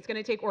case. It's going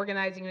to take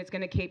organizing, and it's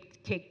going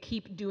to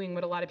keep doing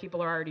what a lot of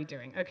people are already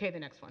doing. Okay, the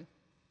next one.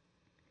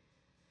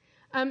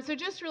 So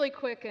just really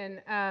quick,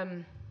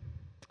 and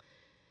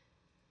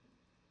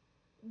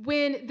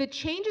when the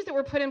changes that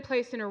were put in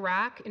place in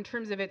Iraq in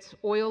terms of its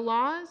oil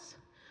laws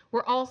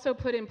were also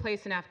put in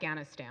place in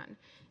Afghanistan,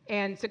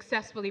 and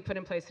successfully put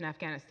in place in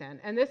Afghanistan.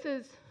 And this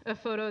is a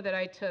photo that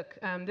I took.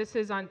 This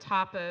is on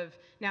top of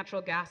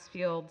natural gas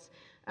fields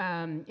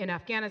in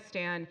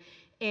Afghanistan.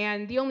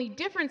 And the only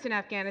difference in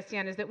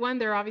Afghanistan is that, one,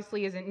 there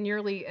obviously isn't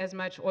nearly as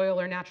much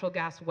oil or natural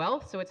gas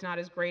wealth, so it's not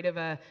as great of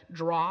a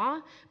draw,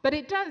 but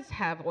it does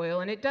have oil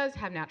and it does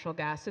have natural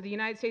gas. So the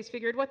United States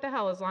figured, what the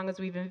hell, as long as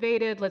we've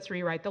invaded, let's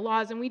rewrite the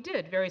laws, and we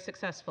did very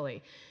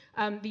successfully.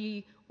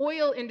 The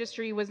oil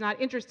industry was not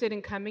interested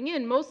in coming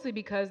in, mostly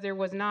because there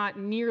was not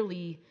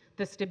nearly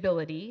the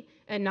stability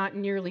and not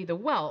nearly the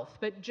wealth.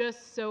 But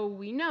just so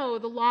we know,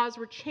 the laws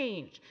were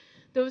changed.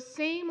 Those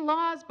same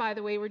laws, by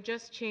the way, were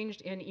just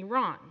changed in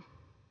Iran.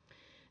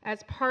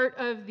 As part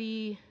of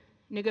the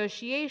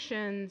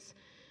negotiations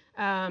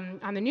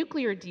on the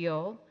nuclear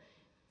deal,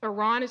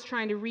 Iran is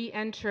trying to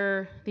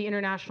re-enter the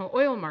international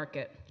oil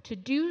market. To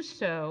do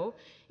so,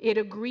 it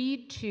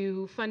agreed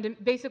to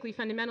basically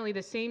fundamentally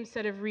the same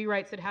set of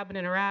rewrites that happened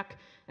in Iraq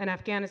and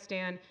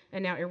Afghanistan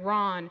and now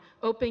Iran,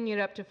 opening it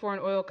up to foreign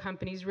oil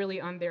companies really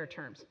on their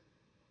terms.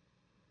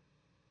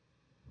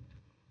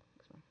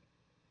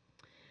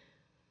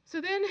 So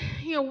then,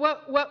 you know,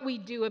 what we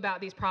do about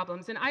these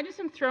problems, and I just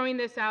am throwing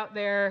this out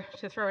there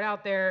to throw it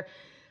out there.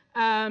 These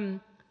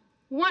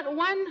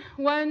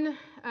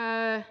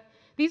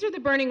are the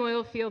burning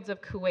oil fields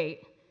of Kuwait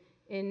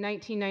in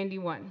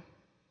 1991,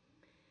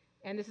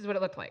 and this is what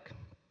it looked like.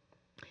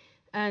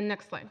 And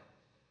next slide.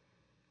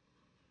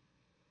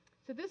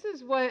 So this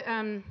is what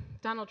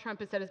Donald Trump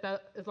has said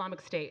about Islamic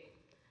State.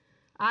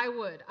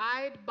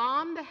 I'd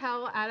bomb the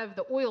hell out of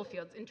the oil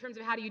fields in terms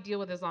of how do you deal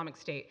with Islamic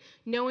State,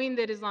 knowing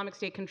that Islamic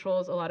State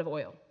controls a lot of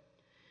oil.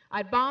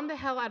 I'd bomb the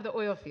hell out of the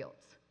oil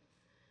fields.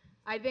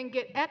 I'd then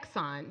get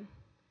Exxon,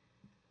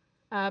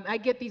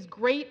 I'd get these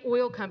great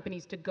oil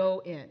companies to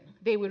go in.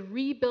 They would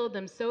rebuild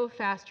them so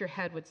fast your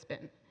head would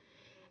spin.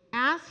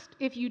 Asked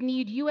if you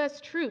need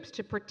US troops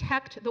to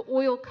protect the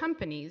oil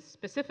companies,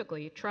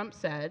 specifically, Trump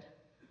said,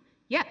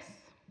 yes.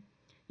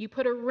 You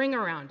put a ring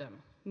around them,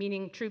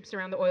 meaning troops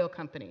around the oil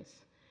companies.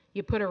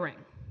 You put a ring.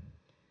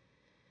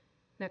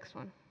 Next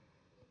one.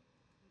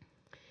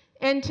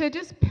 And to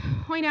just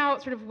point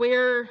out sort of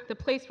the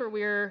place where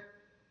we're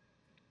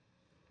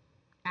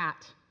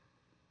at,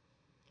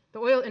 the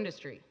oil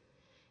industry.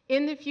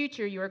 In the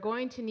future, you are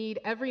going to need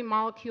every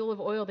molecule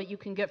of oil that you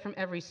can get from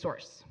every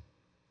source.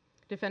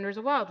 Defenders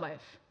of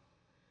wildlife.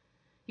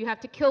 You have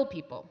to kill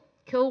people,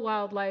 kill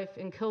wildlife,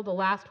 and kill the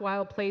last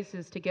wild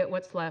places to get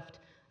what's left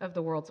of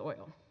the world's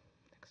oil.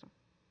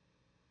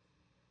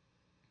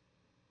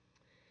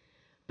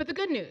 But the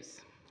good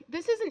news,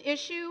 this is an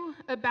issue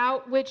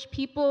about which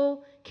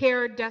people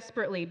care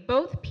desperately,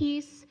 both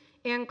peace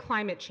and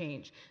climate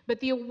change. But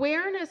the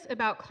awareness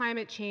about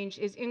climate change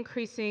is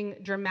increasing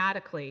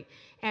dramatically.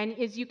 And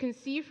as you can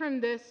see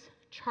from this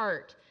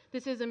chart,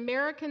 this is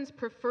Americans'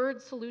 preferred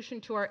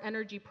solution to our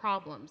energy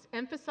problems,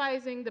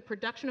 emphasizing the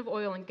production of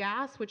oil and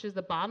gas, which is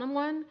the bottom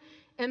one,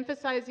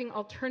 emphasizing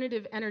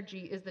alternative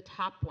energy is the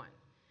top one.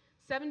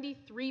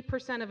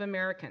 73% of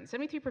Americans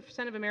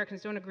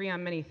don't agree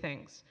on many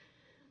things.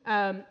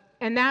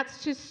 And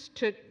that's just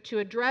to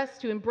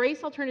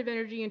embrace alternative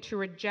energy and to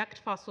reject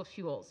fossil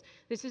fuels.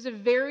 This is a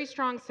very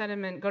strong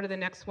sentiment, go to the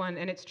next one,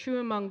 and it's true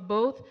among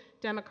both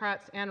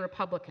Democrats and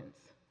Republicans.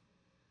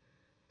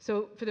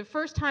 So for the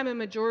first time, a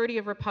majority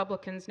of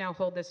Republicans now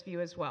hold this view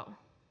as well,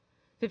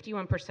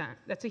 51%.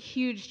 That's a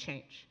huge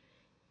change.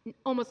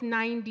 Almost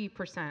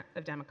 90%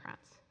 of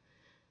Democrats.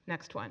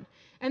 Next one.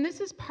 And this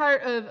is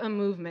part of a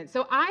movement.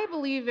 So I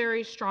believe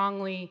very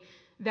strongly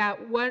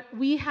that what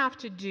we have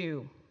to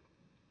do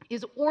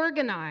is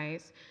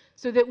organize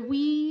so that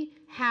we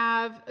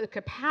have a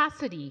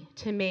capacity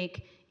to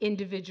make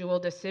individual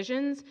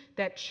decisions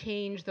that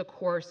change the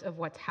course of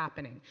what's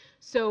happening.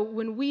 So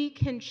when we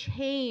can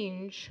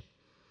change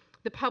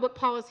the public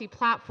policy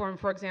platform,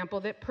 for example,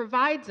 that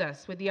provides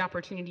us with the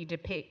opportunity to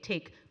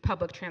take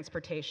public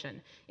transportation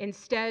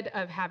instead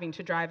of having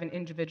to drive an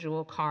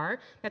individual car,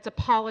 that's a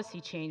policy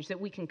change that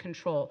we can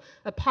control.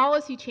 A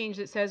policy change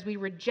that says we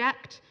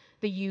reject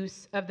the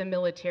use of the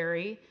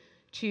military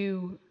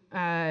to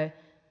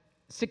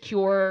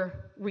secure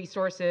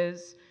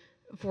resources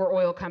for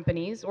oil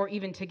companies or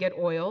even to get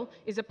oil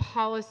is a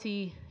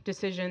policy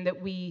decision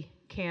that we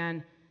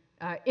can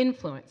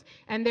influence.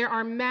 And there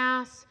are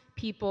mass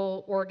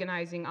people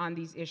organizing on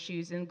these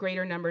issues in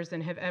greater numbers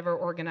than have ever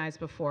organized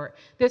before.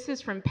 This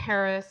is from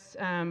Paris.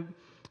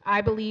 I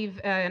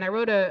believe, and I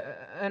wrote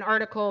an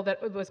article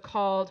that was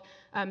called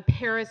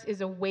Paris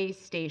is a way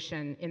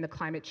station in the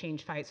climate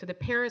change fight. So the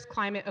Paris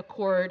Climate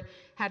Accord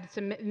had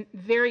some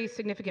very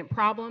significant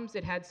problems.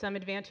 It had some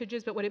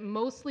advantages, but what it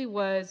mostly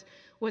was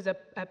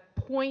a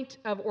point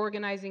of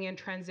organizing and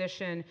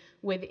transition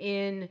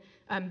within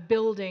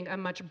building a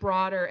much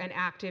broader and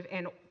active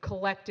and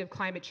collective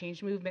climate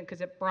change movement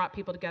because it brought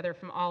people together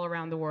from all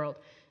around the world.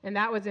 And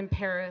that was in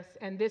Paris,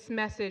 and this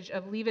message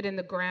of leave it in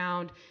the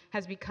ground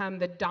has become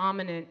the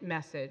dominant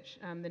message.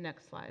 The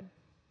next slide.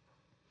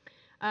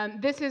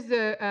 This is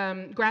the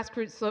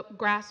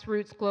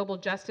grassroots global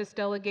justice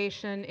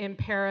delegation in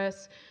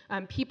Paris.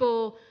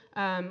 People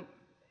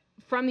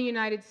from the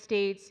United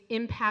States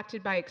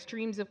impacted by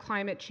extremes of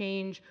climate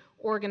change,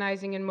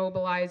 organizing and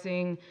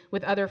mobilizing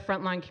with other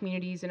frontline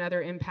communities and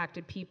other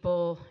impacted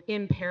people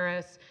in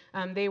Paris.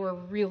 They were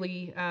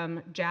really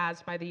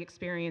jazzed by the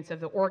experience of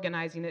the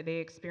organizing that they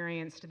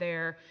experienced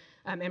there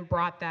and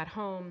brought that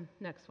home.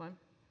 Next one.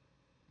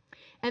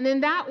 And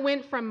then that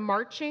went from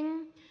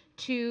marching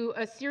to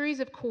a series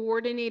of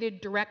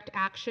coordinated direct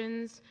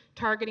actions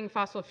targeting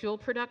fossil fuel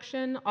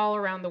production all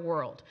around the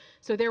world.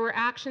 So there were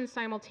actions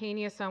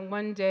simultaneous on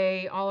one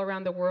day all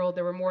around the world.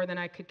 There were more than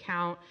I could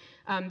count.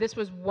 This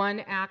was one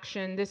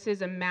action. This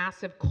is a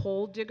massive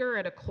coal digger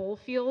at a coal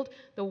field.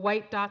 The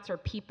white dots are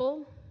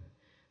people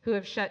who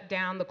have shut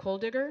down the coal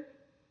digger.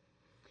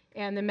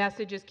 And the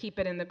message is keep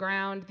it in the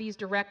ground. These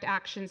direct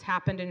actions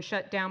happened and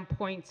shut down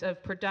points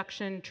of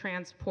production,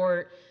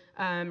 transport,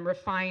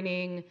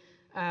 refining.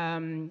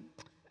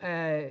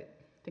 I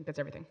think that's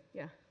everything,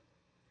 yeah.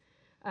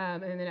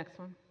 And then the next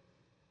one.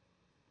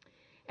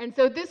 And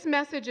so this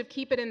message of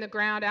keep it in the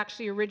ground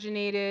actually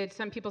originated,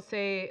 some people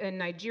say in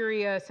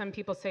Nigeria, some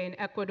people say in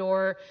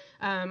Ecuador,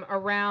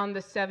 around the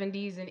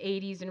 70s and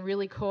 80s, and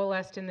really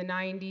coalesced in the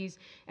 90s.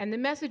 And the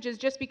message is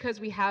just because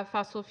we have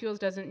fossil fuels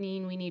doesn't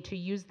mean we need to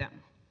use them,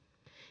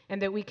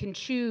 and that we can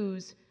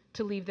choose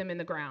to leave them in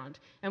the ground.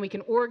 And we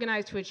can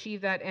organize to achieve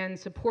that and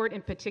support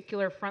in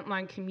particular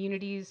frontline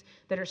communities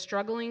that are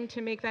struggling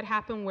to make that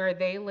happen where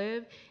they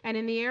live. And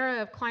in the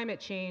era of climate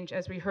change,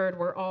 as we heard,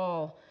 we're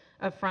all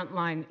a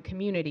frontline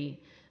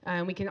community.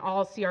 We can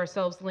all see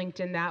ourselves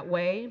linked in that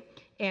way,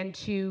 and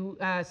to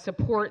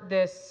support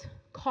this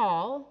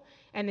call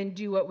and then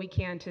do what we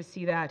can to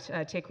see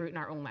that take root in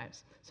our own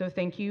lives. So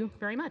thank you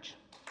very much.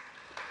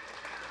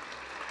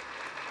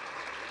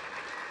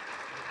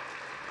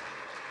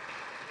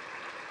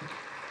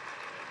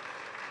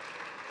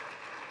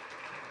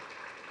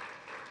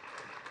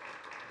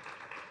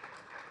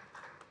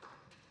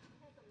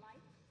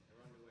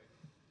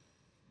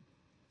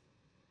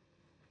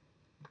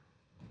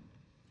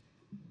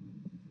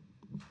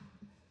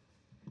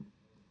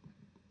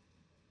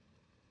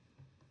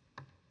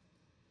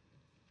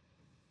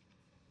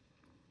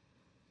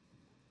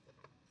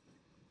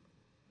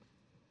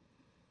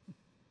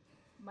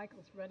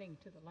 Michael's running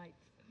to the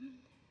lights.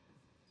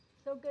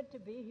 So good to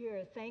be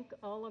here. Thank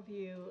all of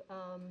you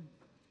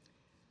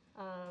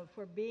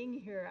for being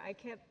here. I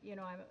kept, I'm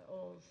an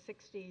old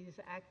 60s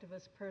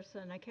activist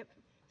person. I kept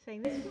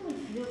saying, this really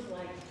feels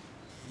like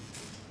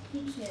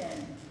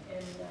teach-in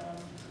in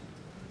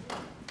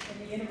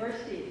the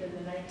universities in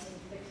the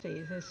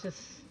 1960s. It's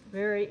just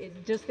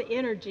just the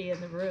energy in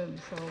the room,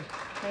 so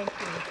thank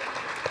you.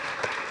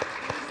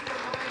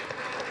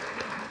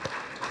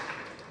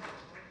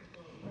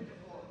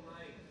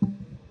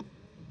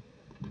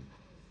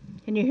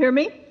 Can you hear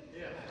me?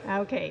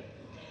 Yeah. Okay.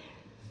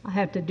 I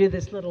have to do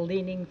this little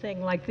leaning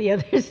thing like the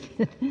others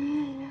did.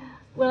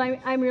 Well,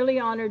 I'm really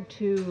honored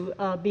to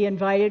be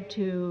invited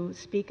to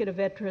speak at a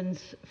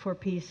Veterans for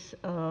Peace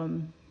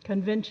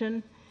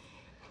convention,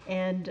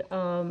 and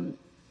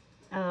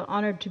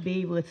honored to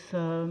be with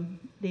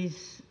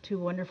these two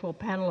wonderful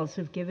panelists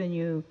who've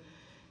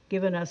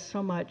given us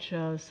so much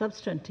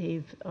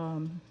substantive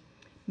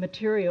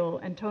material.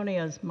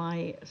 Antonia is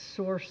my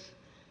source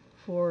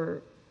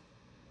for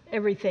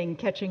everything.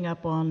 Catching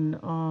up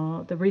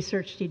on the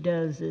research she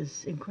does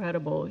is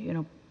incredible.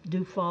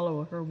 Do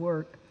follow her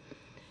work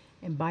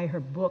and buy her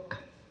book.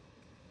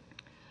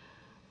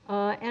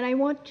 And I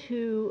want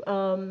to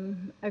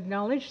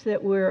acknowledge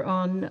that we're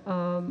on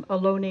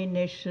Ohlone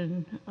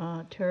Nation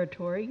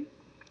territory.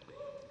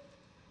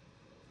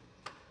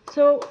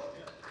 So,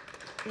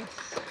 yes.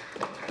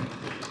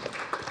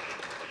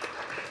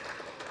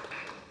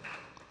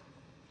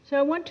 So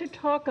I want to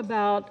talk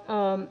about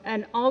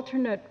an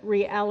alternate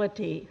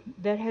reality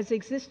that has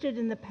existed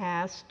in the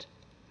past,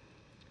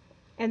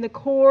 and the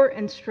core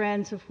and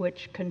strands of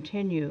which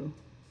continue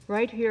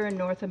right here in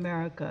North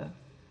America.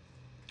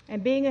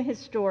 And being a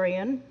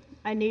historian,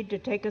 I need to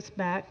take us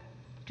back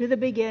to the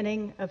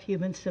beginning of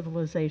human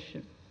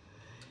civilization.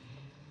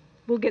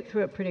 We'll get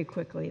through it pretty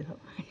quickly, though.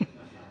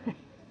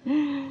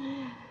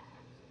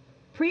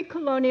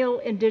 Pre-colonial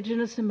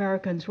indigenous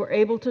Americans were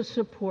able to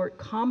support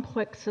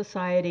complex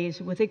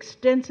societies with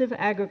extensive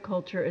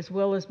agriculture, as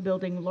well as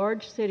building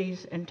large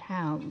cities and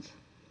towns.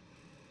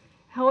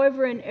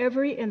 However, in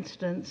every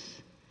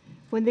instance,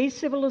 when these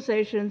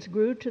civilizations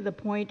grew to the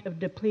point of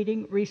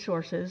depleting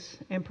resources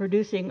and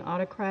producing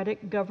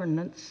autocratic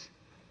governance,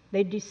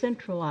 they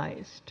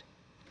decentralized.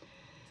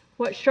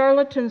 What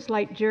charlatans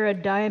like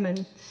Jared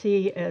Diamond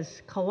see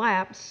as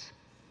collapse,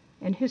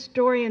 and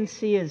historians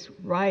see as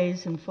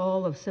rise and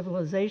fall of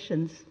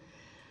civilizations,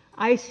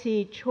 I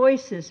see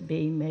choices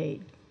being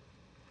made.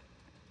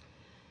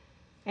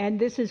 And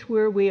this is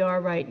where we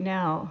are right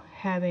now,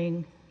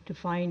 having to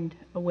find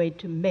a way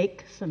to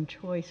make some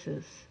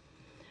choices.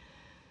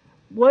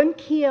 One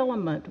key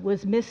element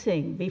was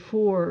missing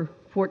before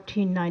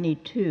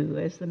 1492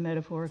 as the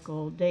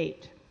metaphorical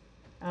date.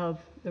 of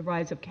the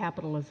rise of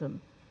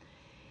capitalism.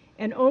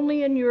 And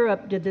only in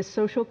Europe did this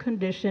social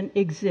condition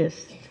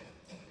exist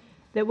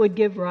that would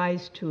give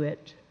rise to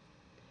it.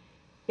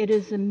 It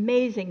is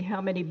amazing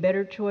how many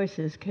better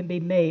choices can be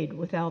made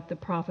without the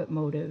profit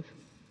motive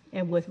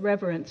and with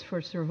reverence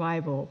for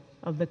survival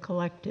of the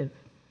collective.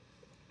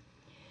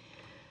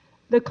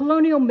 The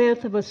colonial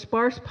myth of a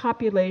sparse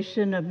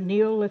population of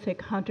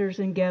Neolithic hunters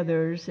and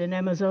gatherers in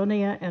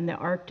Amazonia and the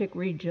Arctic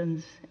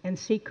regions and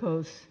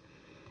seacoasts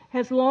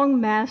has long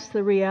masked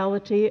the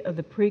reality of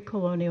the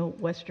pre-colonial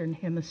Western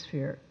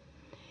Hemisphere,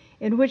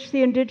 in which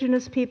the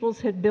indigenous peoples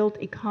had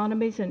built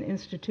economies and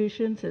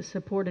institutions that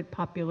supported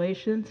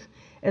populations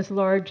as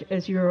large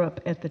as Europe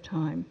at the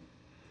time,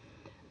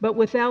 but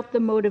without the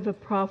motive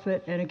of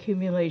profit and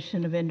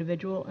accumulation of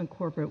individual and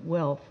corporate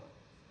wealth.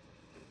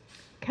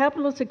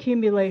 Capitalist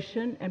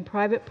accumulation and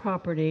private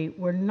property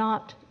were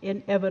not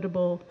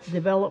inevitable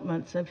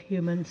developments of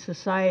human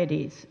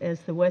societies, as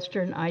the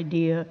Western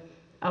idea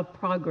of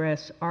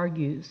progress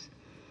argues,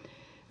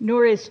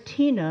 nor is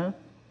Tina,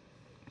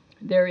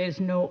 there is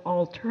no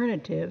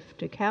alternative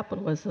to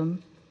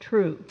capitalism,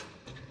 true.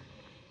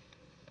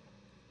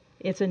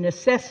 It's a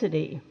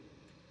necessity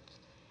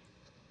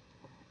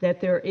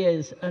that there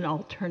is an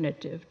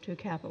alternative to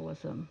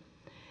capitalism,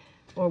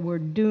 or we're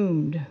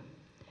doomed.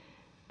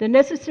 The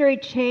necessary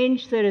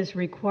change that is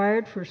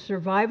required for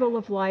survival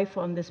of life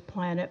on this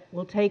planet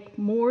will take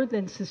more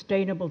than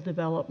sustainable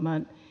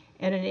development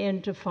and an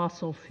end to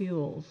fossil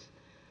fuels,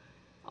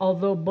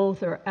 although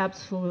both are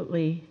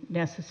absolutely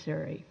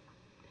necessary.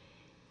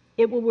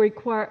 It will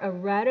require a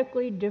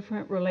radically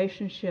different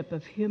relationship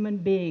of human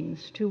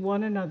beings to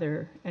one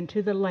another and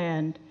to the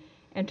land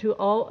and to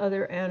all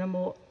other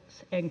animals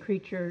and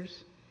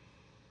creatures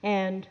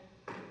and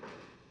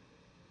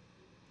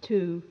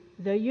to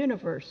the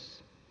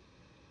universe.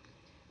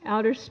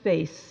 Outer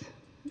space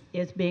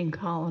is being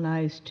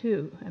colonized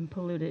too and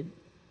polluted.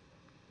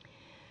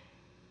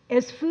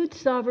 As food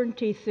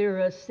sovereignty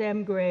theorists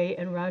Sam Gray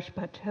and Raj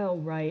Patel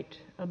write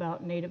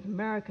about Native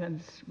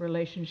Americans'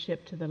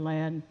 relationship to the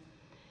land,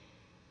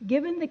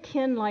 given the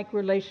kin-like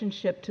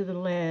relationship to the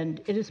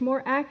land, it is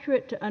more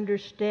accurate to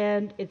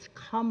understand its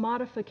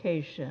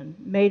commodification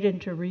made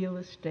into real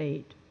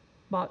estate,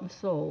 bought and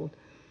sold,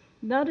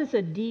 not as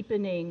a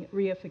deepening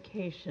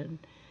reification,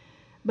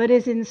 but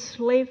as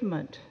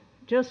enslavement.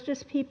 Just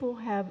as people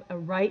have a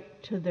right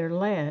to their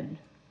land,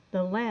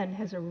 the land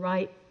has a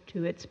right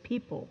to its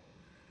people.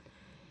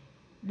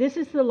 This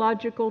is the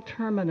logical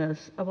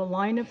terminus of a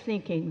line of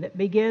thinking that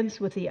begins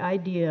with the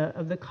idea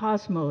of the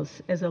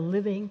cosmos as a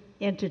living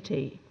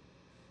entity,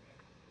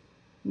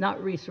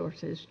 not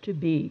resources to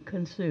be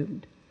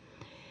consumed.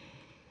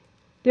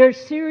 There are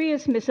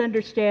serious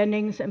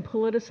misunderstandings and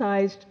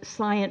politicized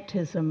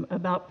scientism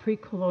about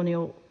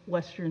pre-colonial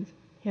Western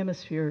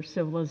Hemisphere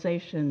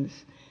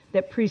civilizations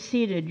that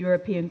preceded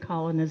European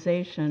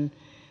colonization,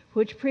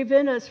 which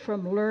prevent us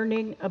from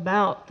learning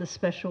about the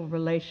special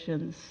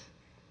relations,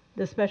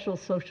 the special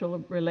social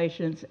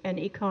relations and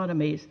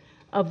economies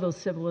of those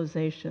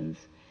civilizations,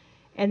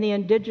 and the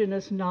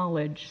indigenous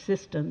knowledge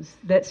systems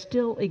that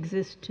still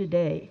exist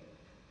today.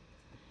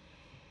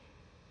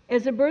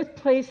 As a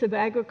birthplace of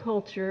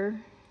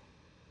agriculture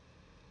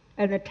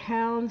and the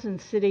towns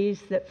and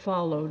cities that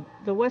followed,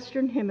 the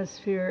Western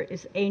Hemisphere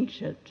is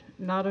ancient,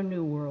 not a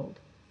new world.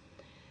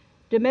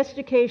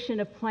 Domestication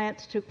of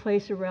plants took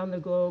place around the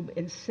globe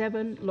in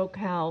 7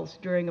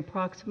 locales during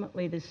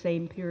approximately the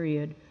same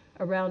period,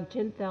 around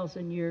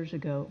 10,000 years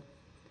ago.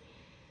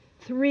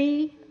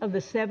 3 of the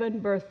 7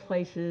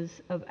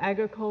 birthplaces of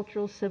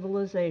agricultural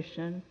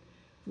civilization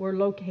were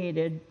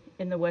located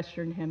in the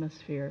Western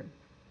Hemisphere,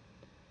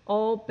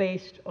 all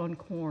based on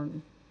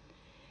corn.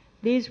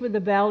 These were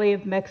the Valley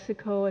of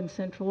Mexico and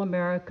Central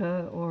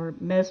America, or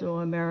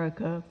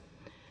Mesoamerica,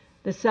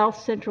 the South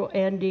Central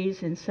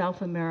Andes in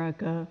South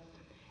America,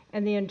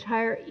 and the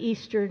entire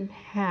eastern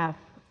half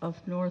of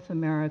North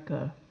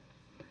America.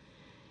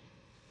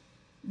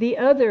 The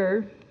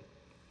other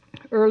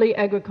early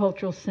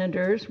agricultural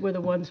centers were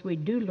the ones we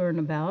do learn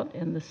about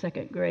in the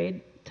 2nd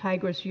grade: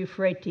 Tigris,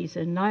 Euphrates,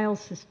 and Nile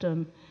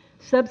system,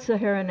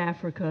 Sub-Saharan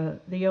Africa,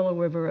 the Yellow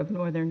River of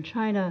northern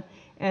China,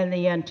 and the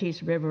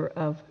Yangtze River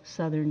of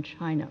southern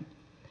China.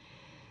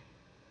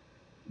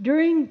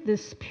 During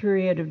this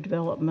period of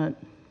development,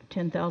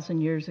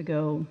 10,000 years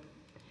ago,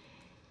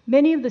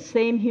 many of the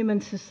same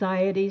human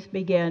societies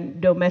began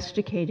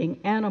domesticating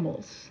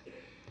animals.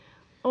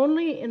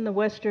 Only in the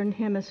Western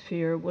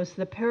Hemisphere was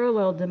the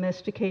parallel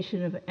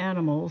domestication of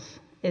animals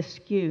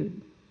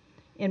eschewed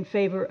in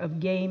favor of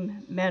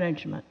game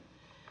management,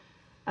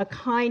 a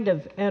kind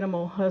of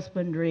animal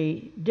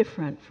husbandry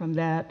different from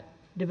that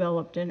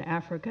developed in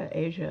Africa,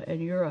 Asia,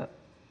 and Europe.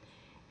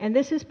 And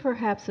this is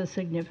perhaps a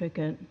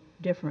significant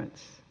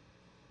difference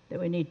that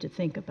we need to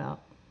think about.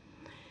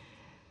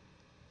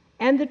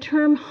 And the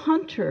term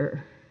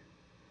hunter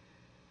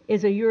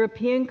is a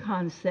European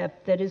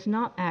concept that is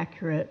not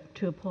accurate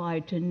to apply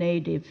to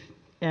native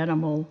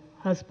animal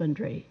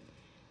husbandry.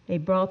 They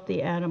brought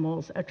the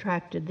animals,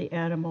 attracted the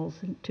animals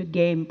to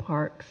game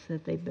parks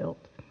that they built.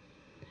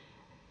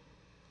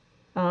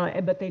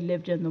 but they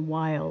lived in the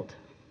wild,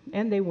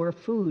 and they were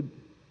food.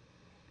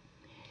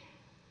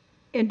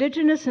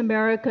 Indigenous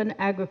American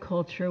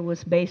agriculture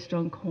was based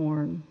on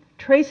corn.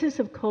 Traces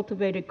of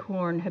cultivated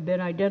corn have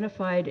been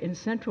identified in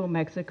central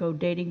Mexico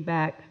dating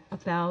back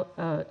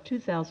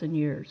 2,000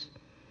 years.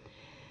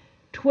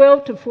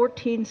 12 to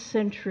 14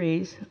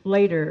 centuries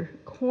later,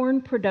 corn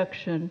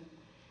production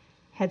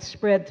had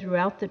spread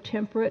throughout the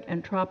temperate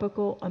and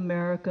tropical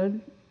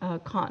American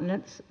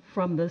continents,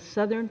 from the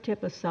southern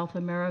tip of South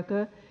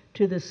America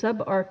to the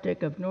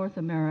subarctic of North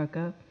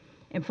America,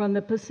 and from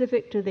the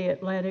Pacific to the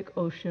Atlantic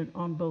Ocean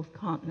on both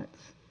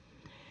continents.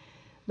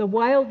 The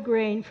wild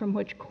grain from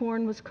which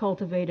corn was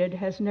cultivated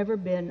has never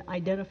been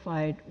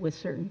identified with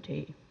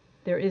certainty.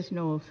 There is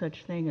no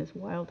such thing as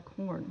wild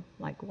corn,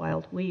 like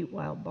wild wheat,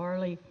 wild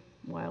barley,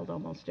 wild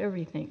almost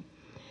everything.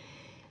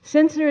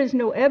 Since there is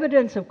no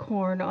evidence of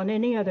corn on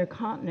any other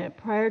continent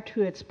prior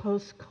to its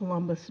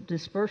post-Columbus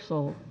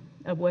dispersal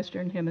of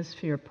Western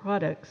Hemisphere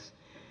products,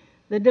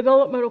 the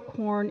development of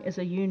corn is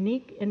a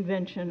unique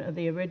invention of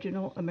the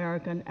original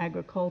American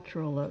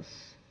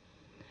agriculturalists.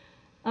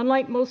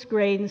 Unlike most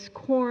grains,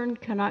 corn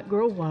cannot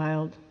grow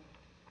wild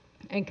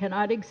and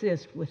cannot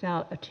exist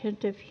without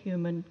attentive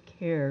human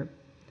care.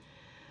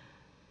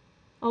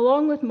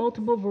 Along with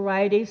multiple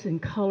varieties and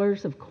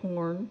colors of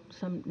corn,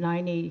 some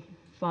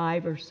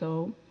 95 or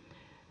so,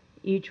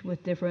 each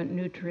with different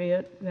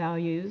nutrient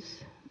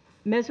values,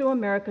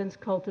 Mesoamericans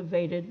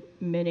cultivated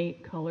many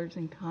colors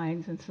and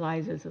kinds and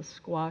sizes of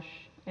squash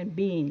and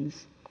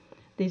beans.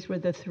 These were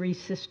the three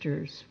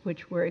sisters,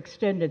 which were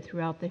extended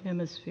throughout the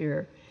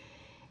hemisphere,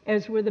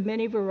 as were the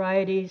many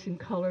varieties and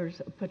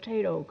colors of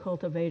potato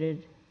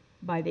cultivated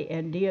by the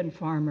Andean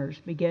farmers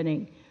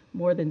beginning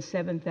more than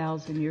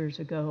 7,000 years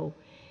ago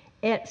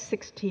at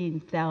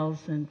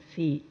 16,000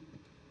 feet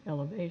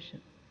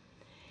elevation.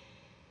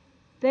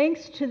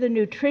 Thanks to the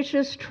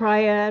nutritious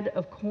triad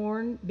of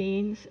corn,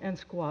 beans, and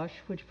squash,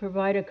 which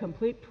provide a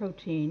complete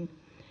protein,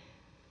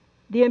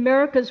 the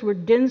Americas were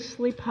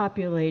densely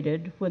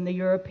populated when the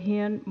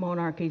European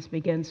monarchies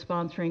began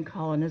sponsoring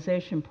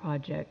colonization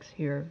projects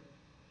here.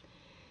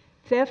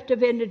 Theft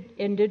of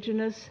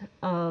indigenous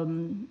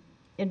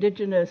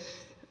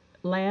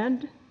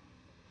land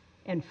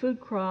and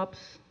food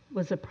crops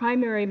was a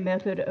primary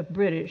method of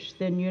British,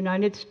 then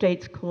United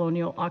States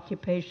colonial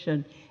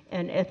occupation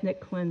and ethnic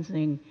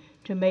cleansing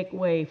to make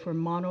way for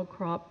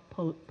monocrop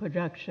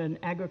production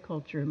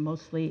agriculture,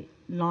 mostly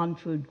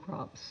non-food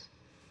crops.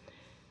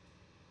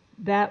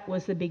 That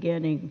was the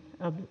beginning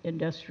of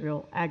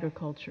industrial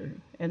agriculture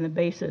and the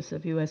basis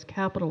of US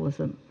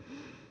capitalism.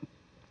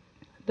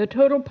 The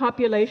total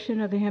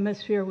population of the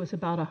hemisphere was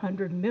about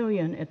 100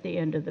 million at the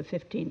end of the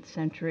 15th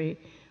century,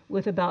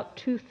 with about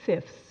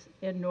 2/5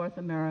 in North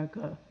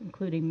America,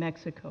 including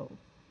Mexico.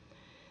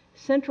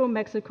 Central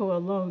Mexico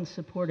alone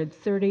supported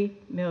 30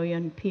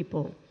 million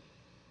people.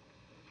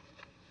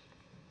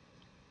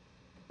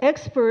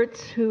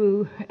 Experts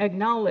who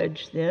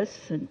acknowledge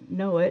this and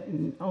know it,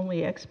 and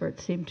only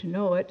experts seem to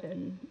know it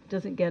and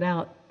doesn't get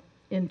out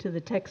into the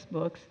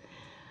textbooks,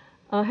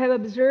 have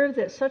observed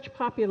that such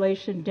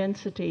population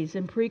densities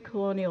in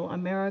pre-colonial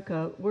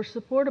America were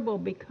supportable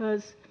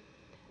because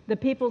the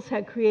peoples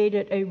had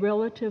created a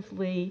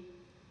relatively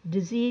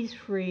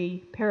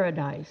disease-free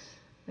paradise.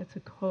 That's a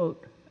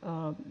quote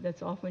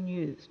that's often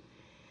used.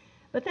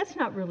 But that's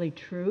not really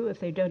true if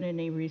they've done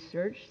any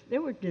research.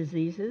 There were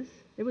diseases.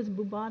 There was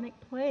bubonic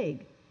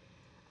plague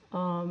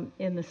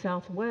in the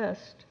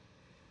Southwest.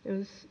 There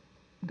was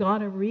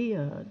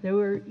gonorrhea. There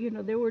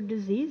were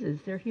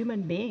diseases. They're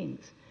human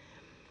beings.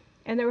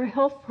 And there were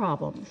health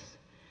problems.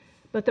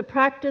 But the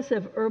practice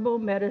of herbal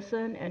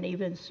medicine and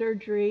even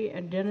surgery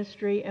and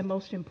dentistry, and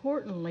most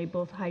importantly,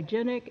 both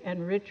hygienic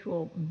and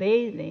ritual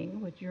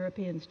bathing, which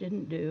Europeans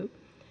didn't do,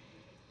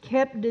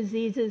 kept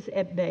diseases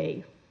at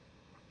bay.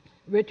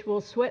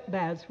 Ritual sweat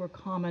baths were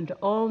common to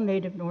all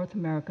native North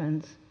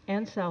Americans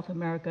and South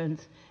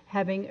Americans,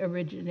 having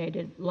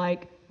originated,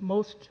 like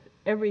most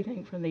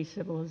everything from these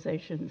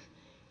civilizations,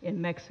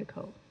 in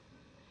Mexico.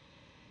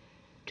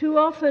 Too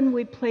often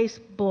we place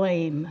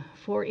blame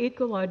for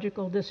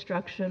ecological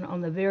destruction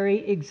on the very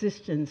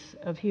existence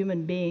of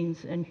human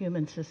beings and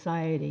human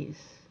societies.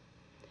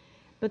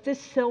 But this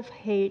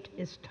self-hate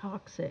is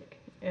toxic,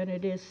 and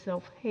it is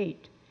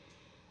self-hate.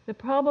 The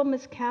problem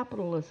is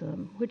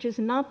capitalism, which is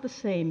not the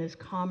same as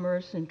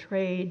commerce and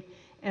trade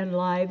and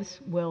lives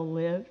well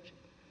lived.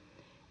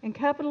 And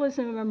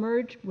capitalism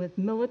emerged with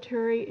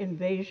military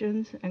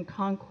invasions and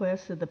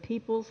conquests of the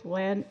peoples,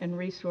 land, and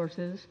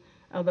resources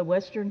of the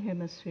Western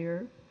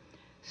Hemisphere,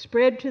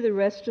 spread to the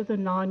rest of the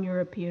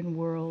non-European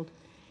world,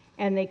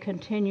 and they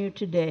continue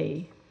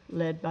today,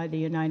 led by the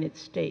United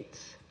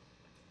States.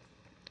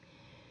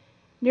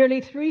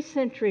 Nearly 3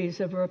 centuries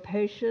of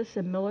rapacious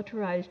and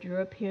militarized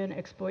European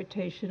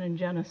exploitation and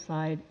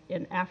genocide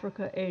in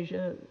Africa,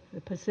 Asia,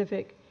 the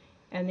Pacific,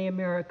 and the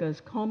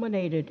Americas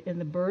culminated in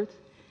the birth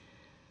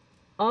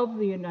of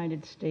the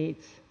United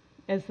States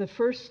as the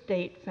first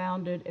state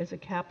founded as a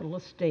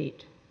capitalist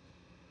state.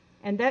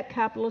 And that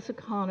capitalist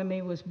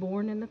economy was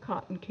born in the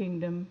Cotton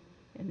Kingdom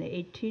in the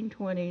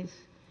 1820s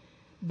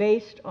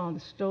based on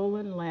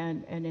stolen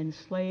land and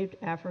enslaved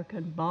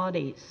African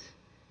bodies,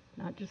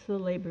 not just the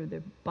labor,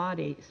 their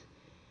bodies,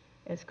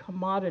 as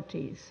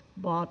commodities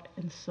bought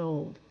and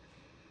sold,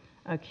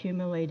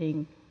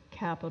 accumulating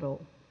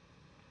capital.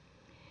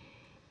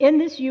 In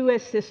this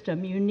U.S.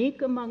 system,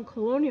 unique among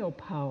colonial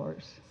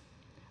powers,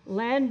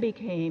 land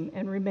became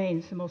and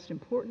remains the most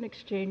important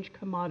exchange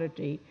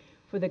commodity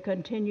for the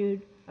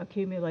continued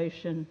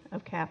accumulation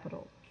of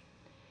capital.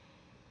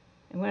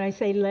 And when I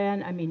say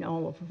land, I mean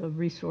all of the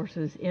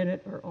resources in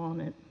it or on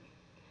it.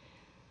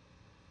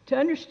 To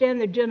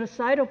understand the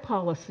genocidal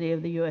policy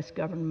of the U.S.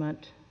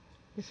 government,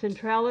 the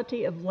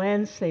centrality of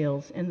land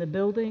sales in the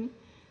building,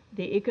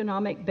 the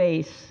economic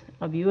base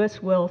of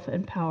U.S. wealth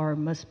and power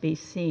must be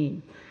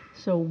seen.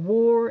 So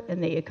war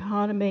and the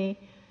economy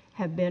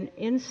have been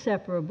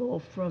inseparable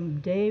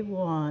from day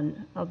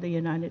one of the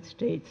United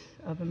States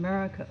of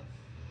America.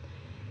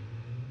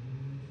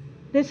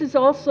 This is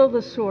also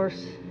the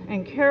source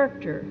and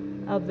character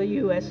of the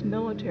U.S.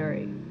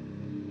 military.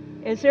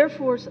 As Air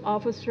Force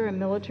officer and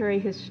military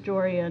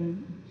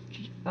historian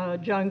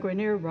John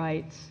Grenier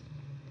writes,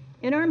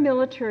 in our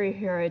military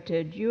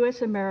heritage,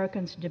 U.S.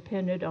 Americans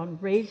depended on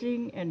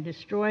raising and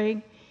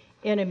destroying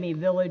enemy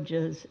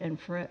villages and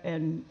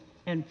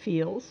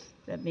fields,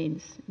 that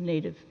means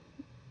native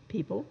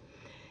people,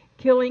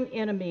 killing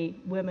enemy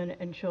women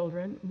and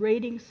children,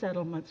 raiding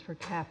settlements for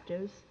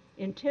captives,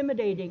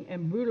 intimidating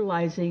and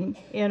brutalizing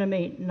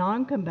enemy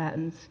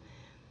non-combatants,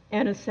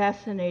 and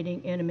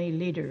assassinating enemy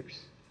leaders.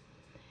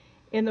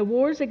 In the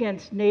wars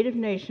against native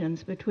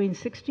nations between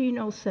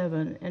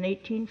 1607 and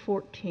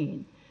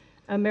 1814,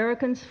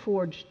 Americans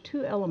forged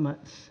two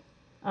elements,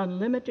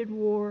 unlimited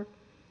war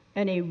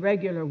and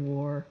irregular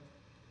war,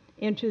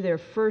 into their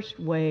first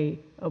way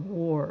of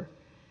war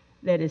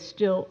that is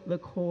still the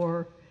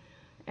core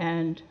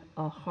and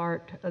a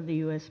heart of the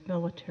U.S.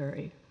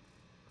 military.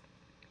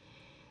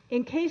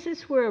 In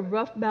cases where a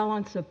rough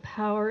balance of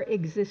power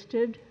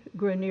existed,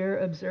 Grenier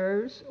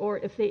observes, or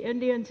if the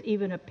Indians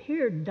even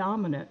appeared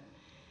dominant,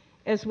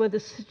 as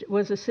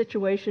was a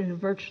situation in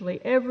virtually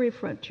every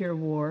frontier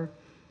war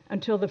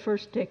until the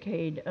first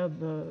decade of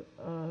the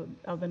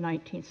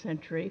 19th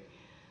century,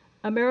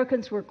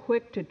 Americans were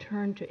quick to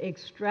turn to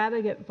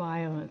extravagant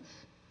violence,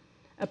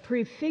 a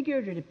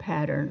prefigured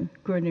pattern,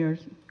 Grenier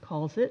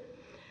calls it,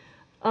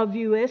 of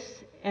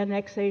U.S.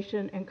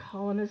 annexation and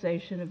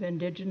colonization of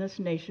indigenous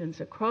nations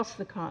across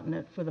the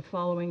continent for the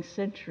following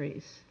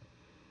centuries.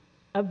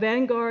 A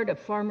vanguard of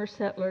farmer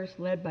settlers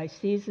led by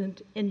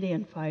seasoned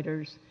Indian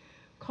fighters,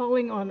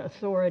 calling on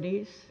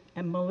authorities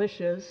and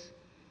militias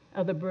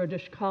of the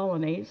British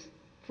colonies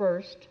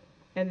first,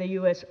 and the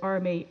U.S.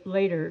 Army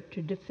later,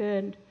 to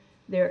defend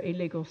their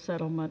illegal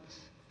settlements,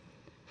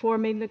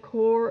 forming the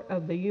core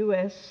of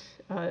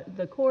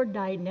the core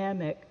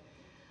dynamic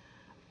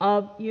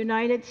of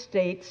United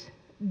States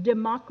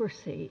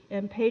democracy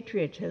and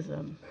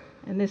patriotism.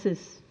 And this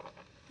is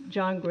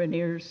John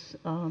Grenier's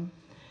point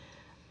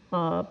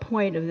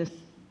of this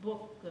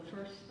book,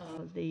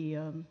 the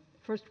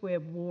first way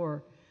of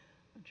war,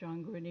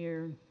 John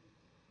Grenier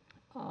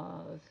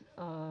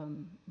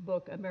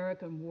book,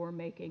 American War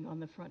Making on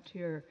the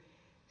Frontier,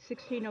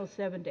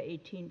 1607 to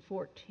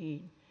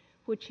 1814,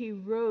 which he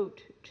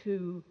wrote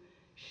to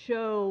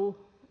show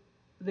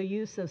the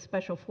use of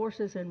special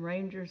forces and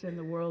rangers in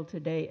the world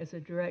today as a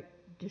direct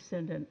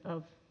descendant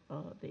of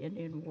the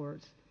Indian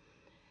Wars.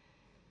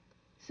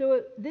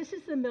 So this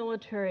is the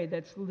military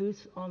that's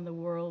loose on the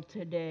world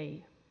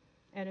today,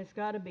 and it's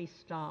got to be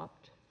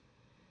stopped.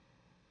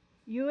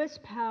 U.S.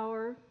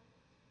 power,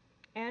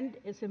 and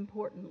as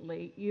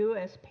importantly,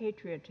 U.S.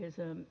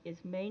 patriotism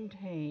is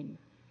maintained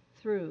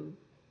through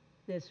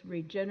this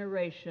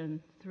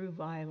regeneration through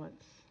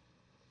violence.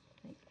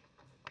 Thank you.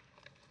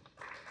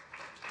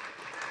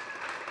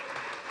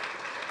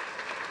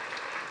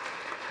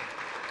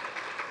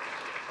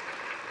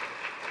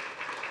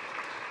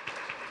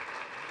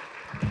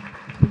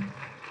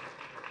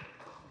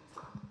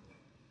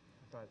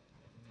 I thought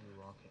you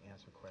all can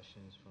answer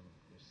questions from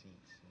your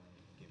seats, and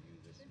I'll give you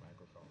this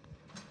microphone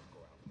and go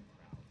out in the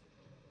crowd.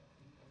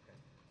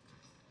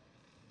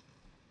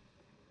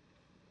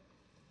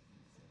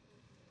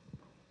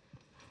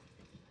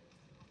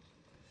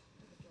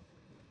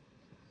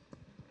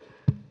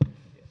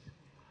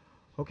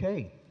 Okay.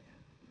 Okay.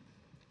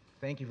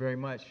 Thank you very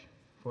much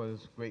for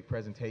those great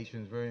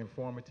presentations, very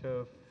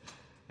informative.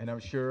 And I'm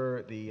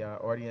sure the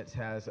audience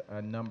has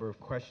a number of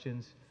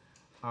questions.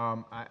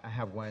 I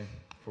have one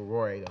for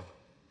Roy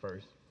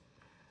first.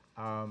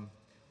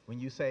 When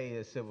you say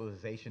a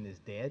civilization is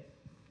dead,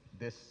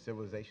 this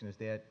civilization is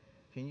dead,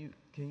 can you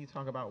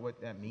talk about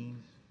what that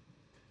means?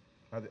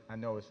 I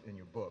know it's in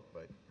your book,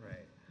 but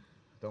right.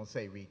 Don't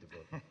say read the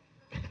book.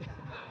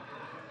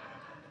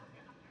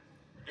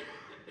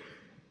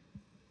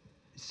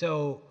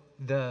 So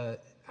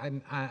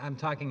I'm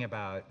talking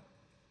about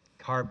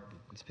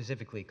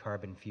specifically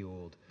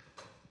carbon-fueled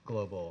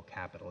global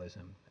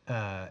capitalism.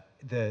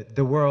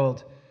 The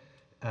world,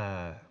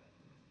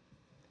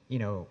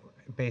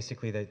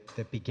 basically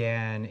that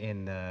began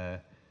in the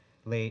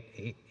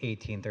late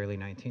 18th, early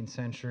 19th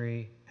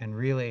century, and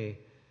really,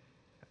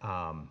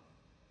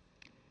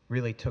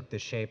 really took the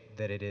shape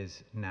that it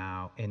is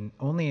now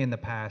only in the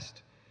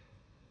past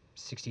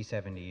 60,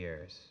 70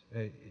 years.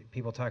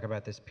 People talk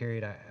about this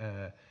period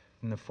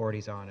from the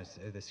 40s on as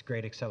this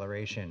great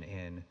acceleration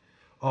in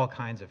all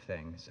kinds of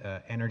things,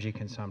 energy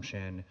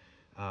consumption,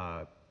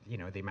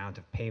 the amount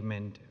of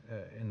pavement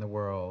in the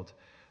world,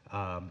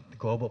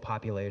 global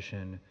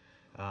population,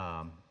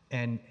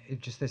 and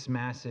just this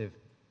massive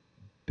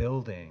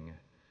building,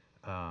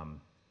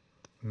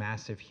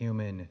 massive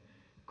human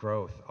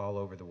growth all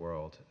over the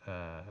world.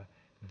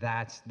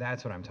 That's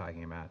what I'm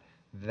talking about.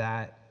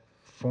 That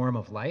form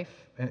of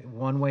life,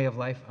 one way of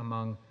life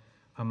among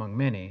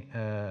many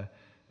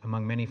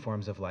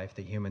forms of life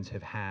that humans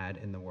have had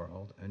in the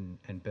world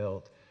and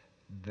built,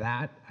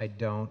 that I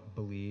don't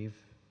believe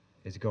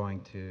is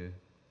going to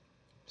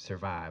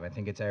survive. I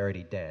think it's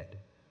already dead.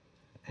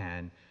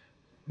 And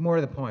more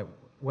to the point,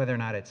 whether or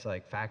not it's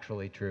like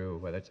factually true,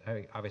 whether it's,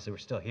 obviously we're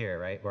still here,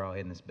 right? We're all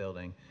in this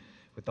building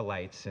with the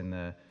lights and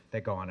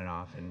that go on and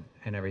off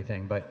and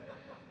everything. But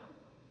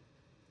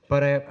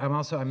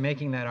I'm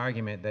making that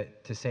argument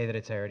that to say that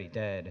it's already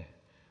dead,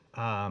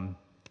 as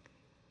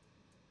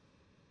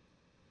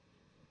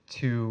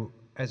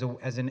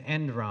an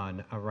end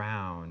run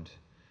around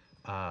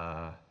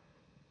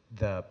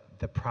the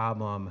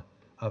problem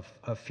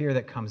of fear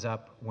that comes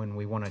up when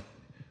we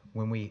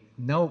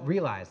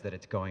realize that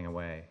it's going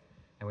away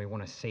and we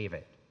want to save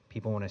it.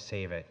 People want to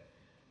save it.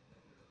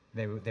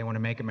 They want to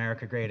make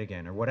America great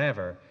again or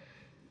whatever,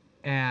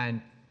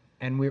 and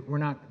we're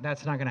not.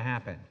 That's not going to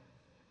happen.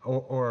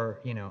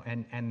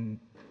 And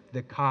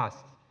the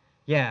costs.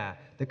 Yeah,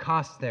 the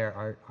costs there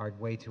are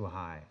way too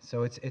high.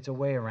 So it's a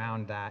way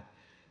around that.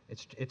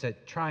 It's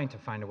trying to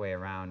find a way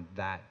around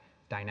that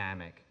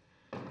dynamic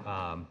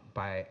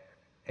by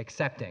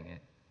accepting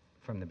it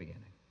from the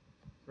beginning.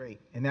 Great,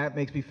 and that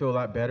makes me feel a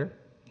lot better.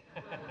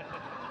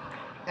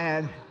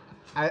 And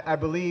I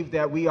believe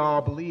that we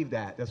all believe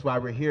that. That's why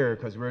we're here,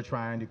 because we're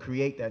trying to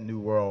create that new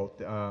world.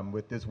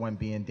 With this one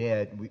being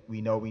dead,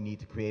 we know we need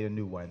to create a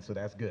new one, so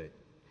that's good.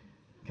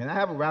 Can I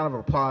have a round of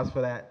applause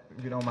for that,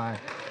 if you don't mind?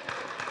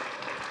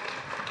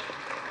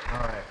 All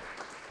right.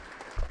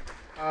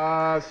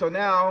 So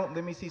now,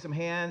 let me see some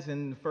hands,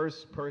 and the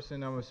first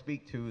person I'm going to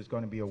speak to is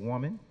going to be a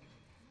woman.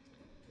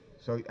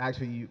 So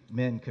actually, you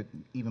men could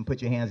even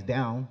put your hands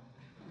down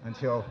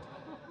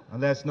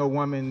unless no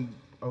woman,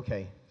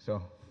 okay,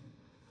 so.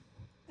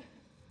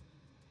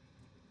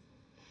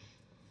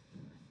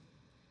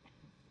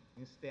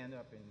 You stand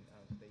up and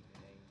state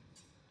your name.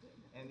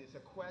 And it's a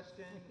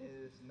question,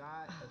 it's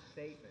not a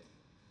statement.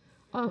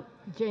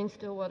 Jane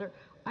Stillwater.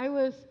 I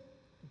was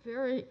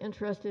very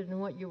interested in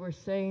what you were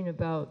saying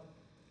about,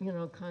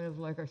 kind of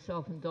like our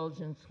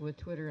self-indulgence with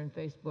Twitter and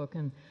Facebook,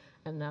 and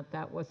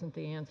that wasn't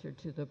the answer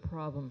to the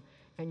problem.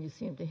 And you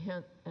seemed to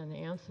hint an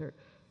answer.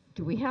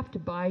 Do we have to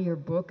buy your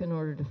book in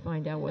order to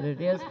find out what it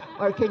is?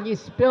 Or can you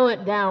spill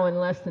it down in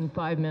less than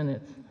 5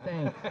 minutes?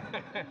 Thanks.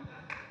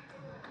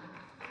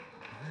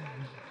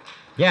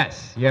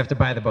 Yes, you have to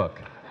buy the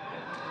book.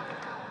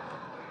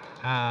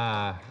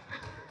 I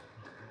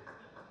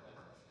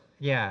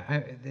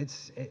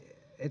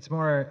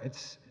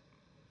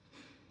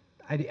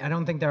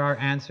don't think there are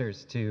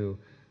answers to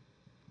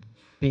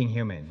being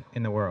human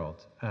in the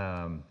world,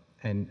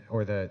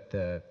 or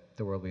the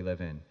world we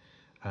live in.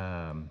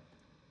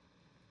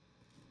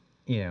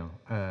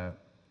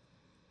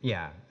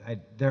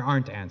 There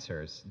aren't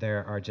answers.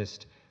 There are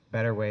just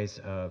better ways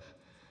of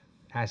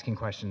asking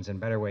questions and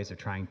better ways of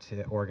trying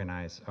to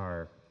organize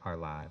our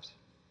lives.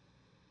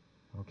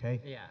 Okay?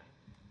 Yeah.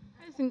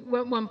 I think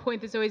one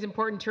point that's always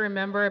important to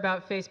remember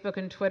about Facebook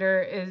and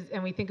Twitter is,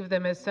 and we think of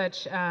them as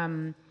such,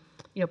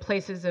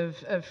 places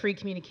of free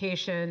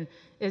communication,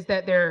 is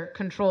that they're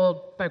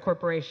controlled by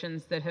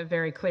corporations that have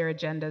very clear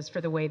agendas for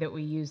the way that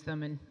we use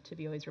them, and to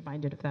be always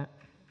reminded of that.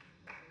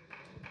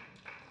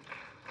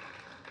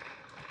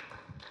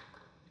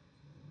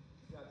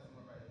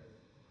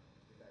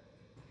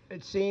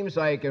 It seems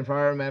like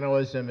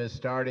environmentalism is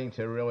starting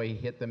to really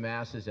hit the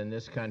masses in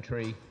this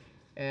country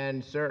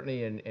and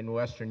certainly in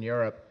Western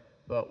Europe.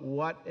 But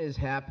what is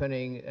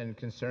happening and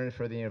concerns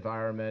for the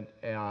environment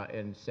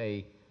in,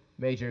 say,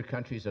 major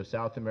countries of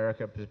South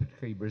America,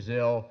 particularly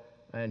Brazil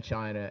and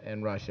China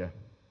and Russia?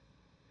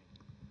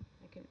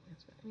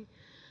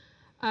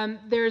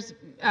 There's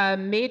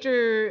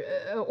major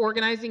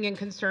organizing and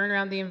concern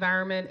around the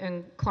environment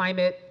and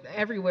climate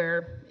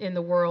everywhere in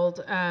the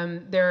world.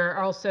 There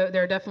are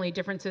definitely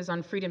differences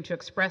on freedom to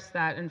express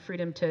that and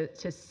freedom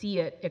to see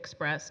it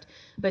expressed,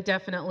 but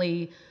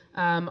definitely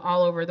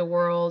all over the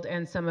world,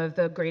 and some of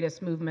the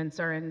greatest movements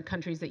are in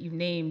countries that you've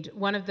named.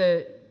 One of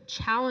the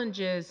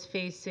challenges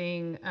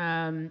facing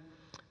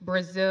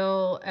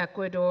Brazil,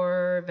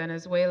 Ecuador,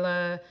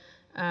 Venezuela,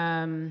 who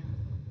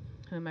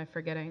am I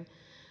forgetting?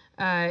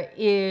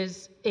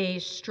 Is a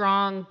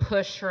strong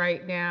push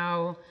right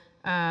now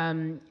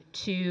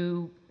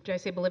did I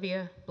say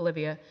Bolivia?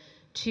 Bolivia,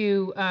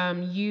 to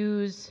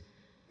use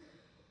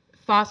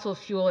fossil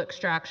fuel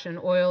extraction,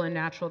 oil and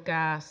natural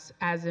gas,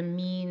 as a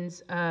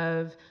means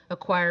of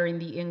acquiring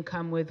the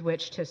income with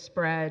which to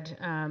spread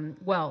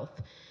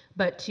wealth,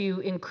 but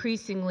to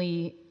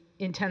increasingly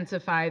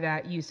intensify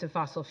that use of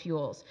fossil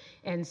fuels.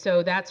 And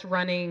so that's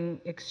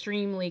running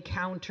extremely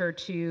counter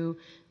to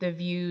the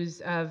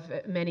views of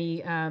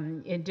many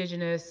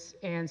indigenous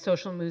and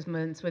social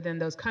movements within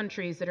those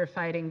countries that are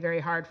fighting very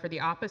hard for the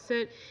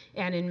opposite,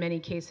 and in many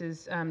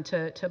cases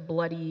to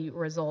bloody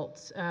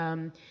results.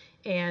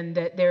 And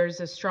that there's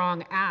a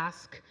strong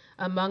ask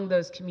among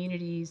those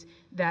communities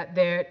that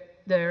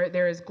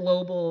there is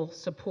global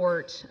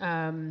support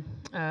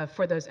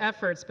for those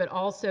efforts, but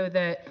also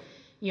that,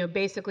 you know,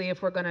 basically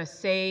if we're going to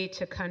say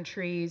to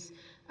countries,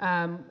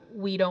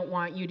 we don't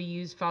want you to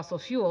use fossil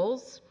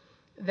fuels,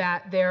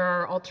 that there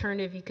are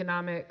alternative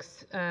economic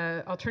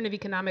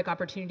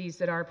opportunities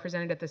that are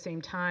presented at the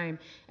same time.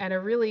 And a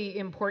really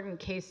important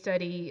case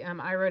study,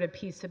 I wrote a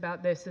piece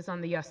about this, is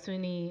on the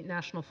Yasuni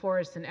National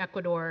Forest in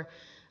Ecuador,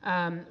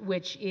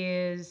 which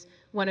is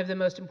one of the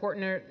most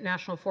important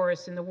national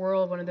forests in the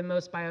world, one of the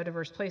most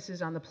biodiverse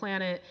places on the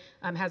planet,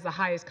 has the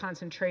highest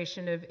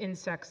concentration of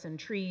insects and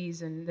trees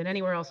than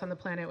anywhere else on the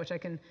planet, which I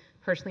can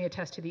personally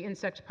attest to the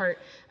insect part,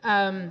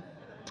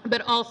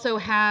 but also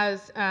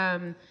has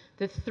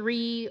the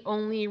 3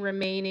 only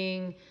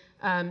remaining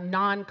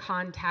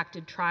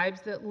non-contacted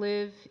tribes that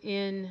live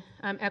in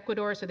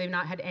Ecuador, so they've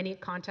not had any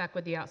contact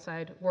with the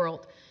outside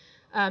world.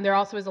 There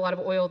also is a lot of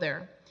oil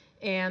there.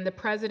 And the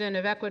president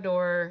of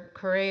Ecuador,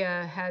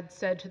 Correa, had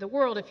said to the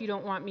world, if you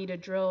don't want me to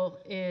drill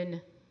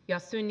in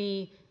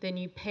Yasuni, then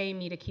you pay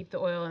me to keep the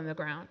oil in the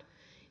ground.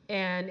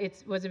 And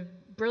it was a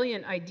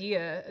brilliant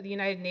idea. The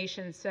United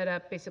Nations set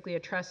up basically a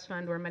trust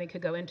fund where money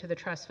could go into the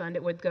trust fund.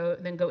 It would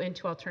then go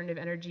into alternative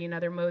energy and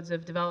other modes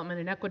of development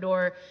in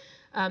Ecuador.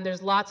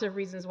 There's lots of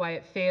reasons why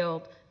it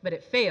failed, but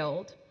it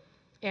failed.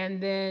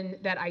 And then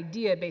that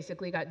idea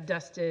basically got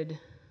dusted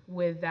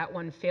with that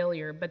one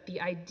failure. But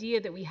the idea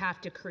that we have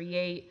to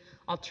create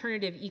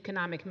alternative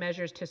economic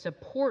measures to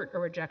support a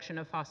rejection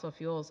of fossil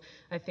fuels,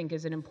 I think,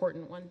 is an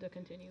important one to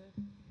continue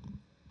with.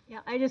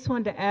 Yeah, I just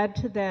wanted to add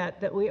to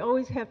that we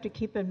always have to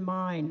keep in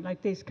mind,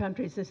 like these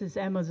countries, this is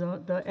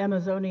Amazon, the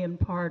Amazonian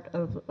part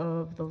of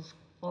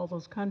all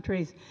those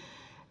countries,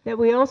 that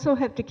we also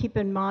have to keep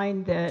in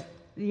mind that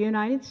the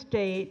United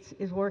States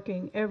is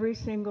working every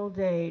single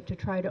day to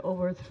try to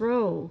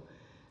overthrow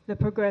the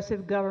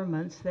progressive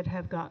governments that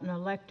have gotten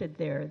elected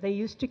there. They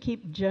used to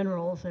keep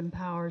generals in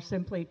power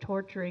simply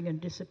torturing and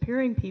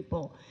disappearing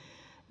people.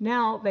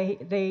 Now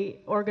they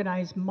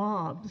organize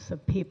mobs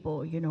of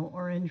people, you know,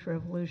 orange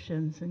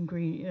revolutions and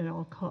green, you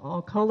know,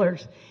 all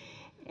colors,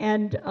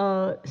 and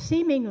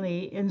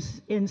seemingly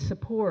in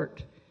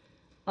support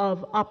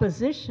of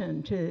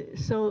opposition to,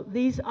 so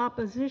these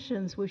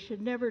oppositions we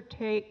should never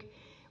take,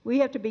 we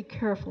have to be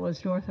careful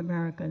as North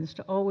Americans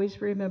to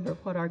always remember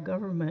what our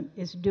government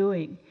is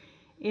doing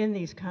in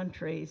these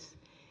countries.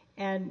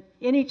 And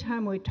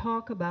anytime we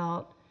talk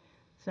about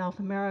South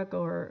America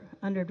or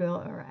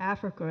underdeveloped or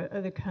Africa or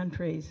other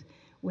countries,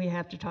 we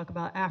have to talk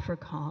about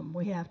AFRICOM.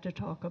 We have to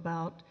talk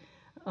about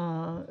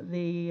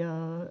the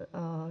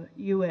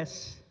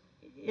U.S.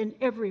 in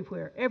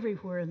everywhere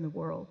in the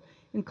world,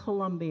 in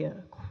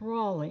Colombia,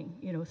 crawling,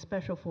 you know,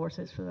 special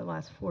forces for the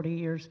last 40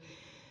 years.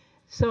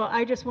 So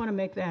I just want to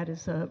make that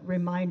as a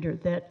reminder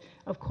that,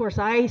 of course,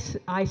 I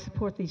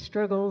support these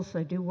struggles.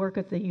 I do work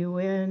at the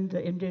UN,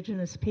 the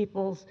indigenous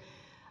peoples,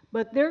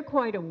 but they're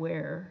quite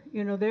aware.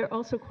 You know, they're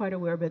also quite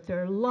aware, but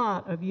there are a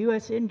lot of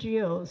US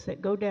NGOs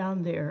that go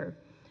down there.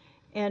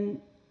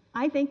 And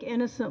I think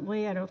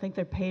innocently, I don't think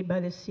they're paid by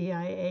the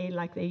CIA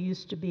like they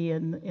used to be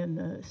in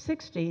the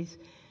 60s,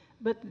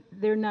 but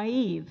they're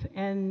naive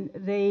and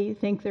they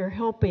think they're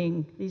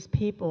helping these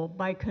people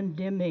by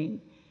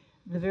condemning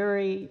the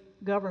very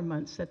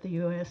governments that the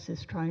US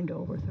is trying to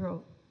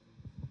overthrow.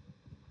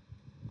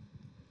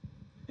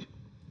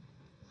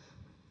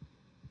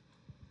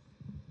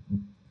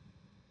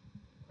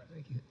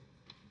 Thank you.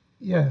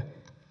 Yeah.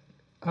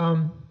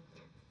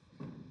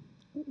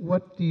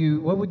 What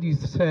would you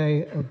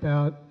say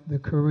about the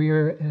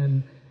career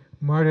and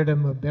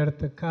martyrdom of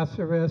Berta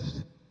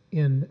Cáceres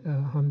in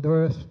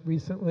Honduras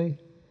recently,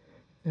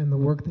 and the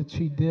work that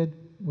she did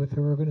with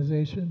her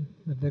organization,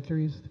 the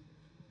Victories?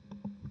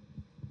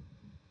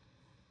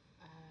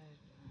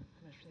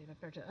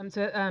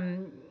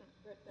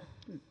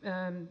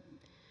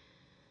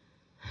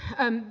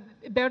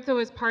 Berta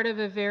was part of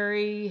a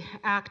very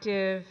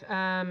active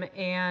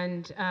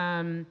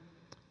and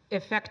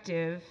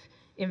effective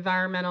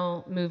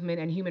environmental movement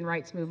and human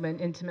rights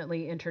movement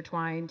intimately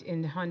intertwined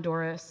in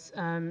Honduras,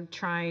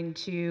 trying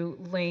to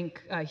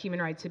link human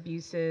rights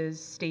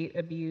abuses, state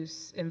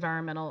abuse,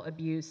 environmental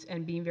abuse,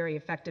 and being very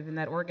effective in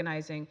that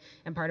organizing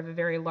and part of a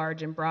very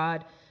large and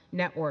broad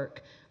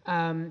network.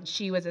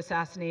 She was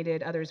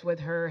assassinated, others with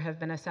her have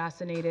been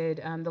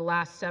assassinated. The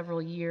last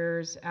several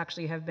years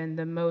actually have been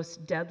the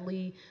most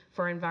deadly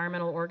for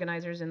environmental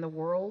organizers in the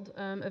world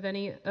of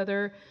any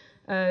other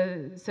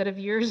set of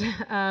years.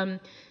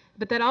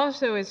 But that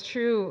also is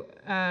true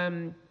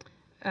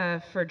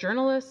for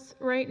journalists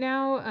right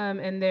now,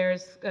 and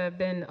there's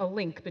been a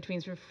link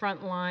between sort of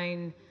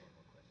frontline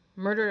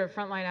murder of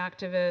frontline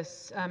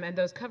activists and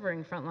those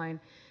covering frontline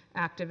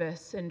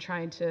activists and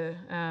trying to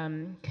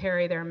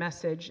carry their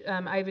message.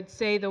 I would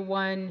say the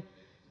one,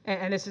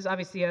 and this is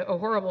obviously a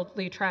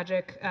horribly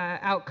tragic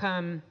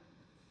outcome,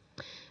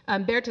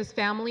 Berta's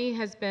family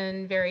has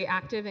been very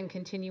active in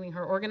continuing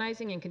her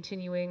organizing and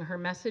continuing her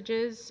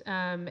messages,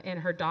 and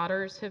her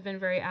daughters have been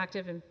very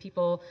active in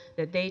people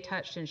that they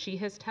touched and she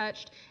has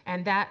touched,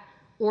 and that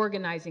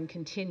organizing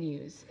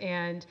continues.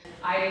 And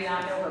I did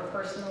not know her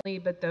personally,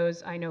 but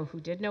those I know who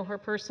did know her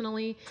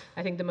personally,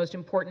 I think the most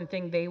important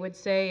thing they would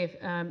say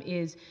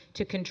is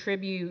to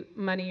contribute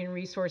money and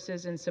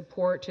resources and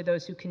support to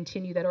those who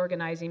continue that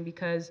organizing,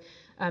 because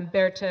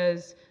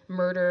Berta's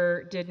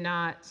murder did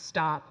not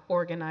stop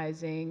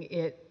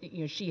organizing.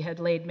 She had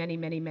laid many,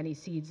 many, many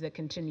seeds that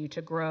continue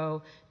to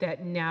grow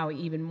that now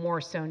even more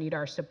so need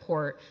our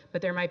support.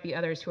 But there might be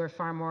others who are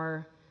far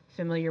more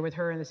familiar with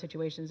her and the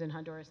situations in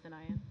Honduras than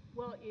I am.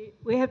 Well,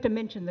 we have to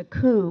mention the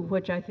coup,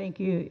 which I think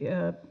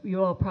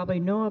you all probably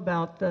know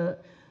about.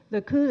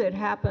 The coup that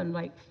happened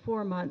like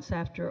 4 months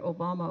after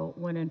Obama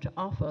went into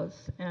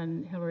office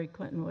and Hillary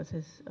Clinton was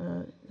his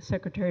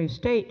Secretary of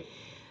State.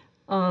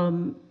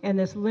 And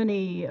this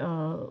Lenny,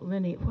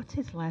 what's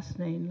his last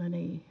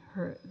name?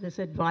 This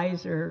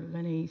advisor,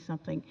 Lenny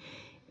something.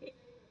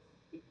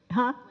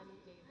 Huh?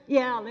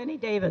 Yeah, Lenny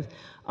Davis.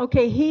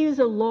 Okay, he's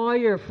a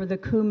lawyer for the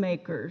coup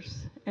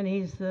makers, and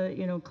he's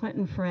the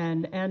Clinton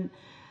friend. And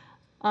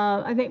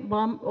I think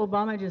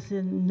Obama just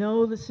didn't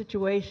know the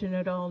situation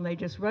at all, and they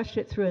just rushed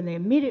it through, and they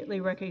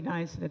immediately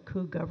recognized the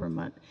coup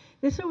government.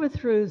 This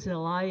overthrew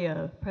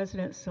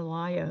President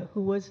Zelaya,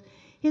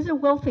 he's a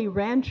wealthy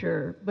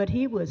rancher, but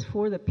he was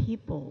for the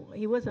people.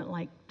 He wasn't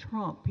like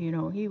Trump,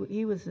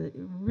 He was a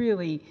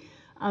really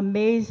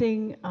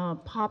amazing,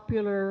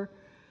 popular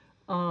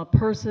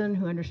person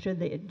who understood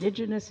the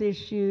indigenous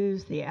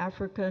issues, the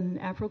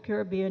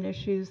Afro-Caribbean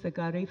issues, the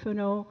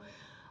Garifano,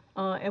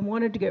 and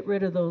wanted to get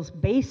rid of those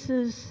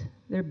bases.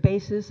 There are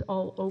bases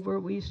all over.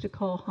 We used to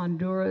call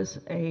Honduras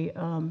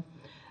a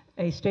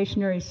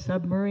stationary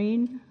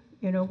submarine,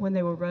 when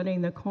they were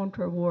running the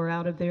Contra War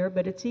out of there,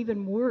 but it's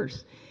even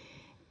worse.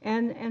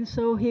 And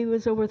so he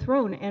was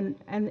overthrown,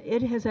 and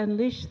it has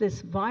unleashed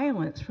this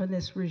violence from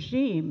this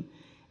regime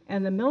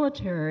and the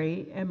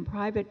military and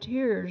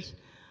privateers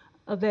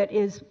that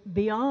is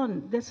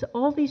beyond this.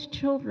 All these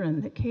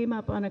children that came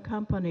up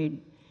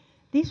unaccompanied,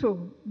 these were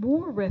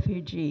war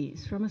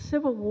refugees from a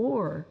civil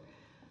war.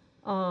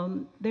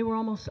 They were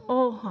almost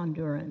all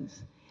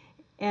Hondurans.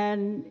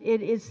 And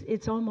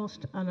it's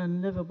almost an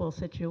unlivable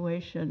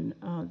situation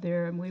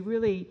there. And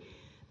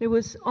there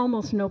was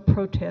almost no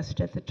protest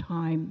at the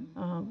time.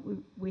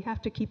 We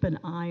have to keep an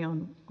eye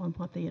on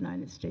what the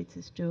United States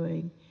is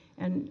doing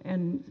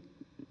and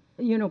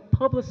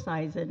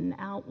publicize it and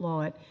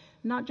outlaw it.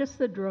 Not just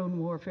the drone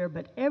warfare,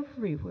 but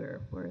everywhere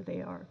where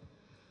they are.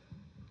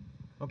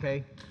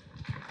 Okay.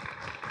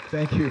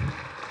 Thank you.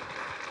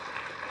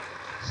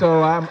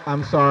 So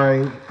I'm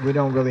sorry, we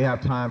don't really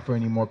have time for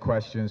any more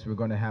questions. We're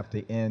going to have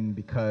to end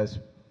because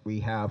we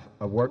have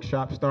a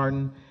workshop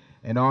starting,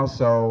 and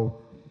also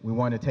we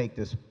want to take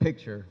this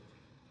picture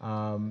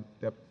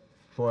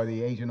for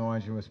the Agent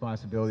Orange and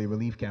Responsibility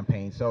Relief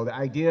Campaign. So the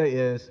idea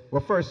is,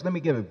 well, first, let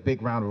me give a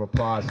big round of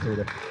applause to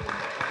the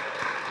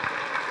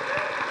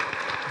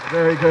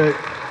very good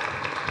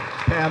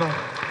panel.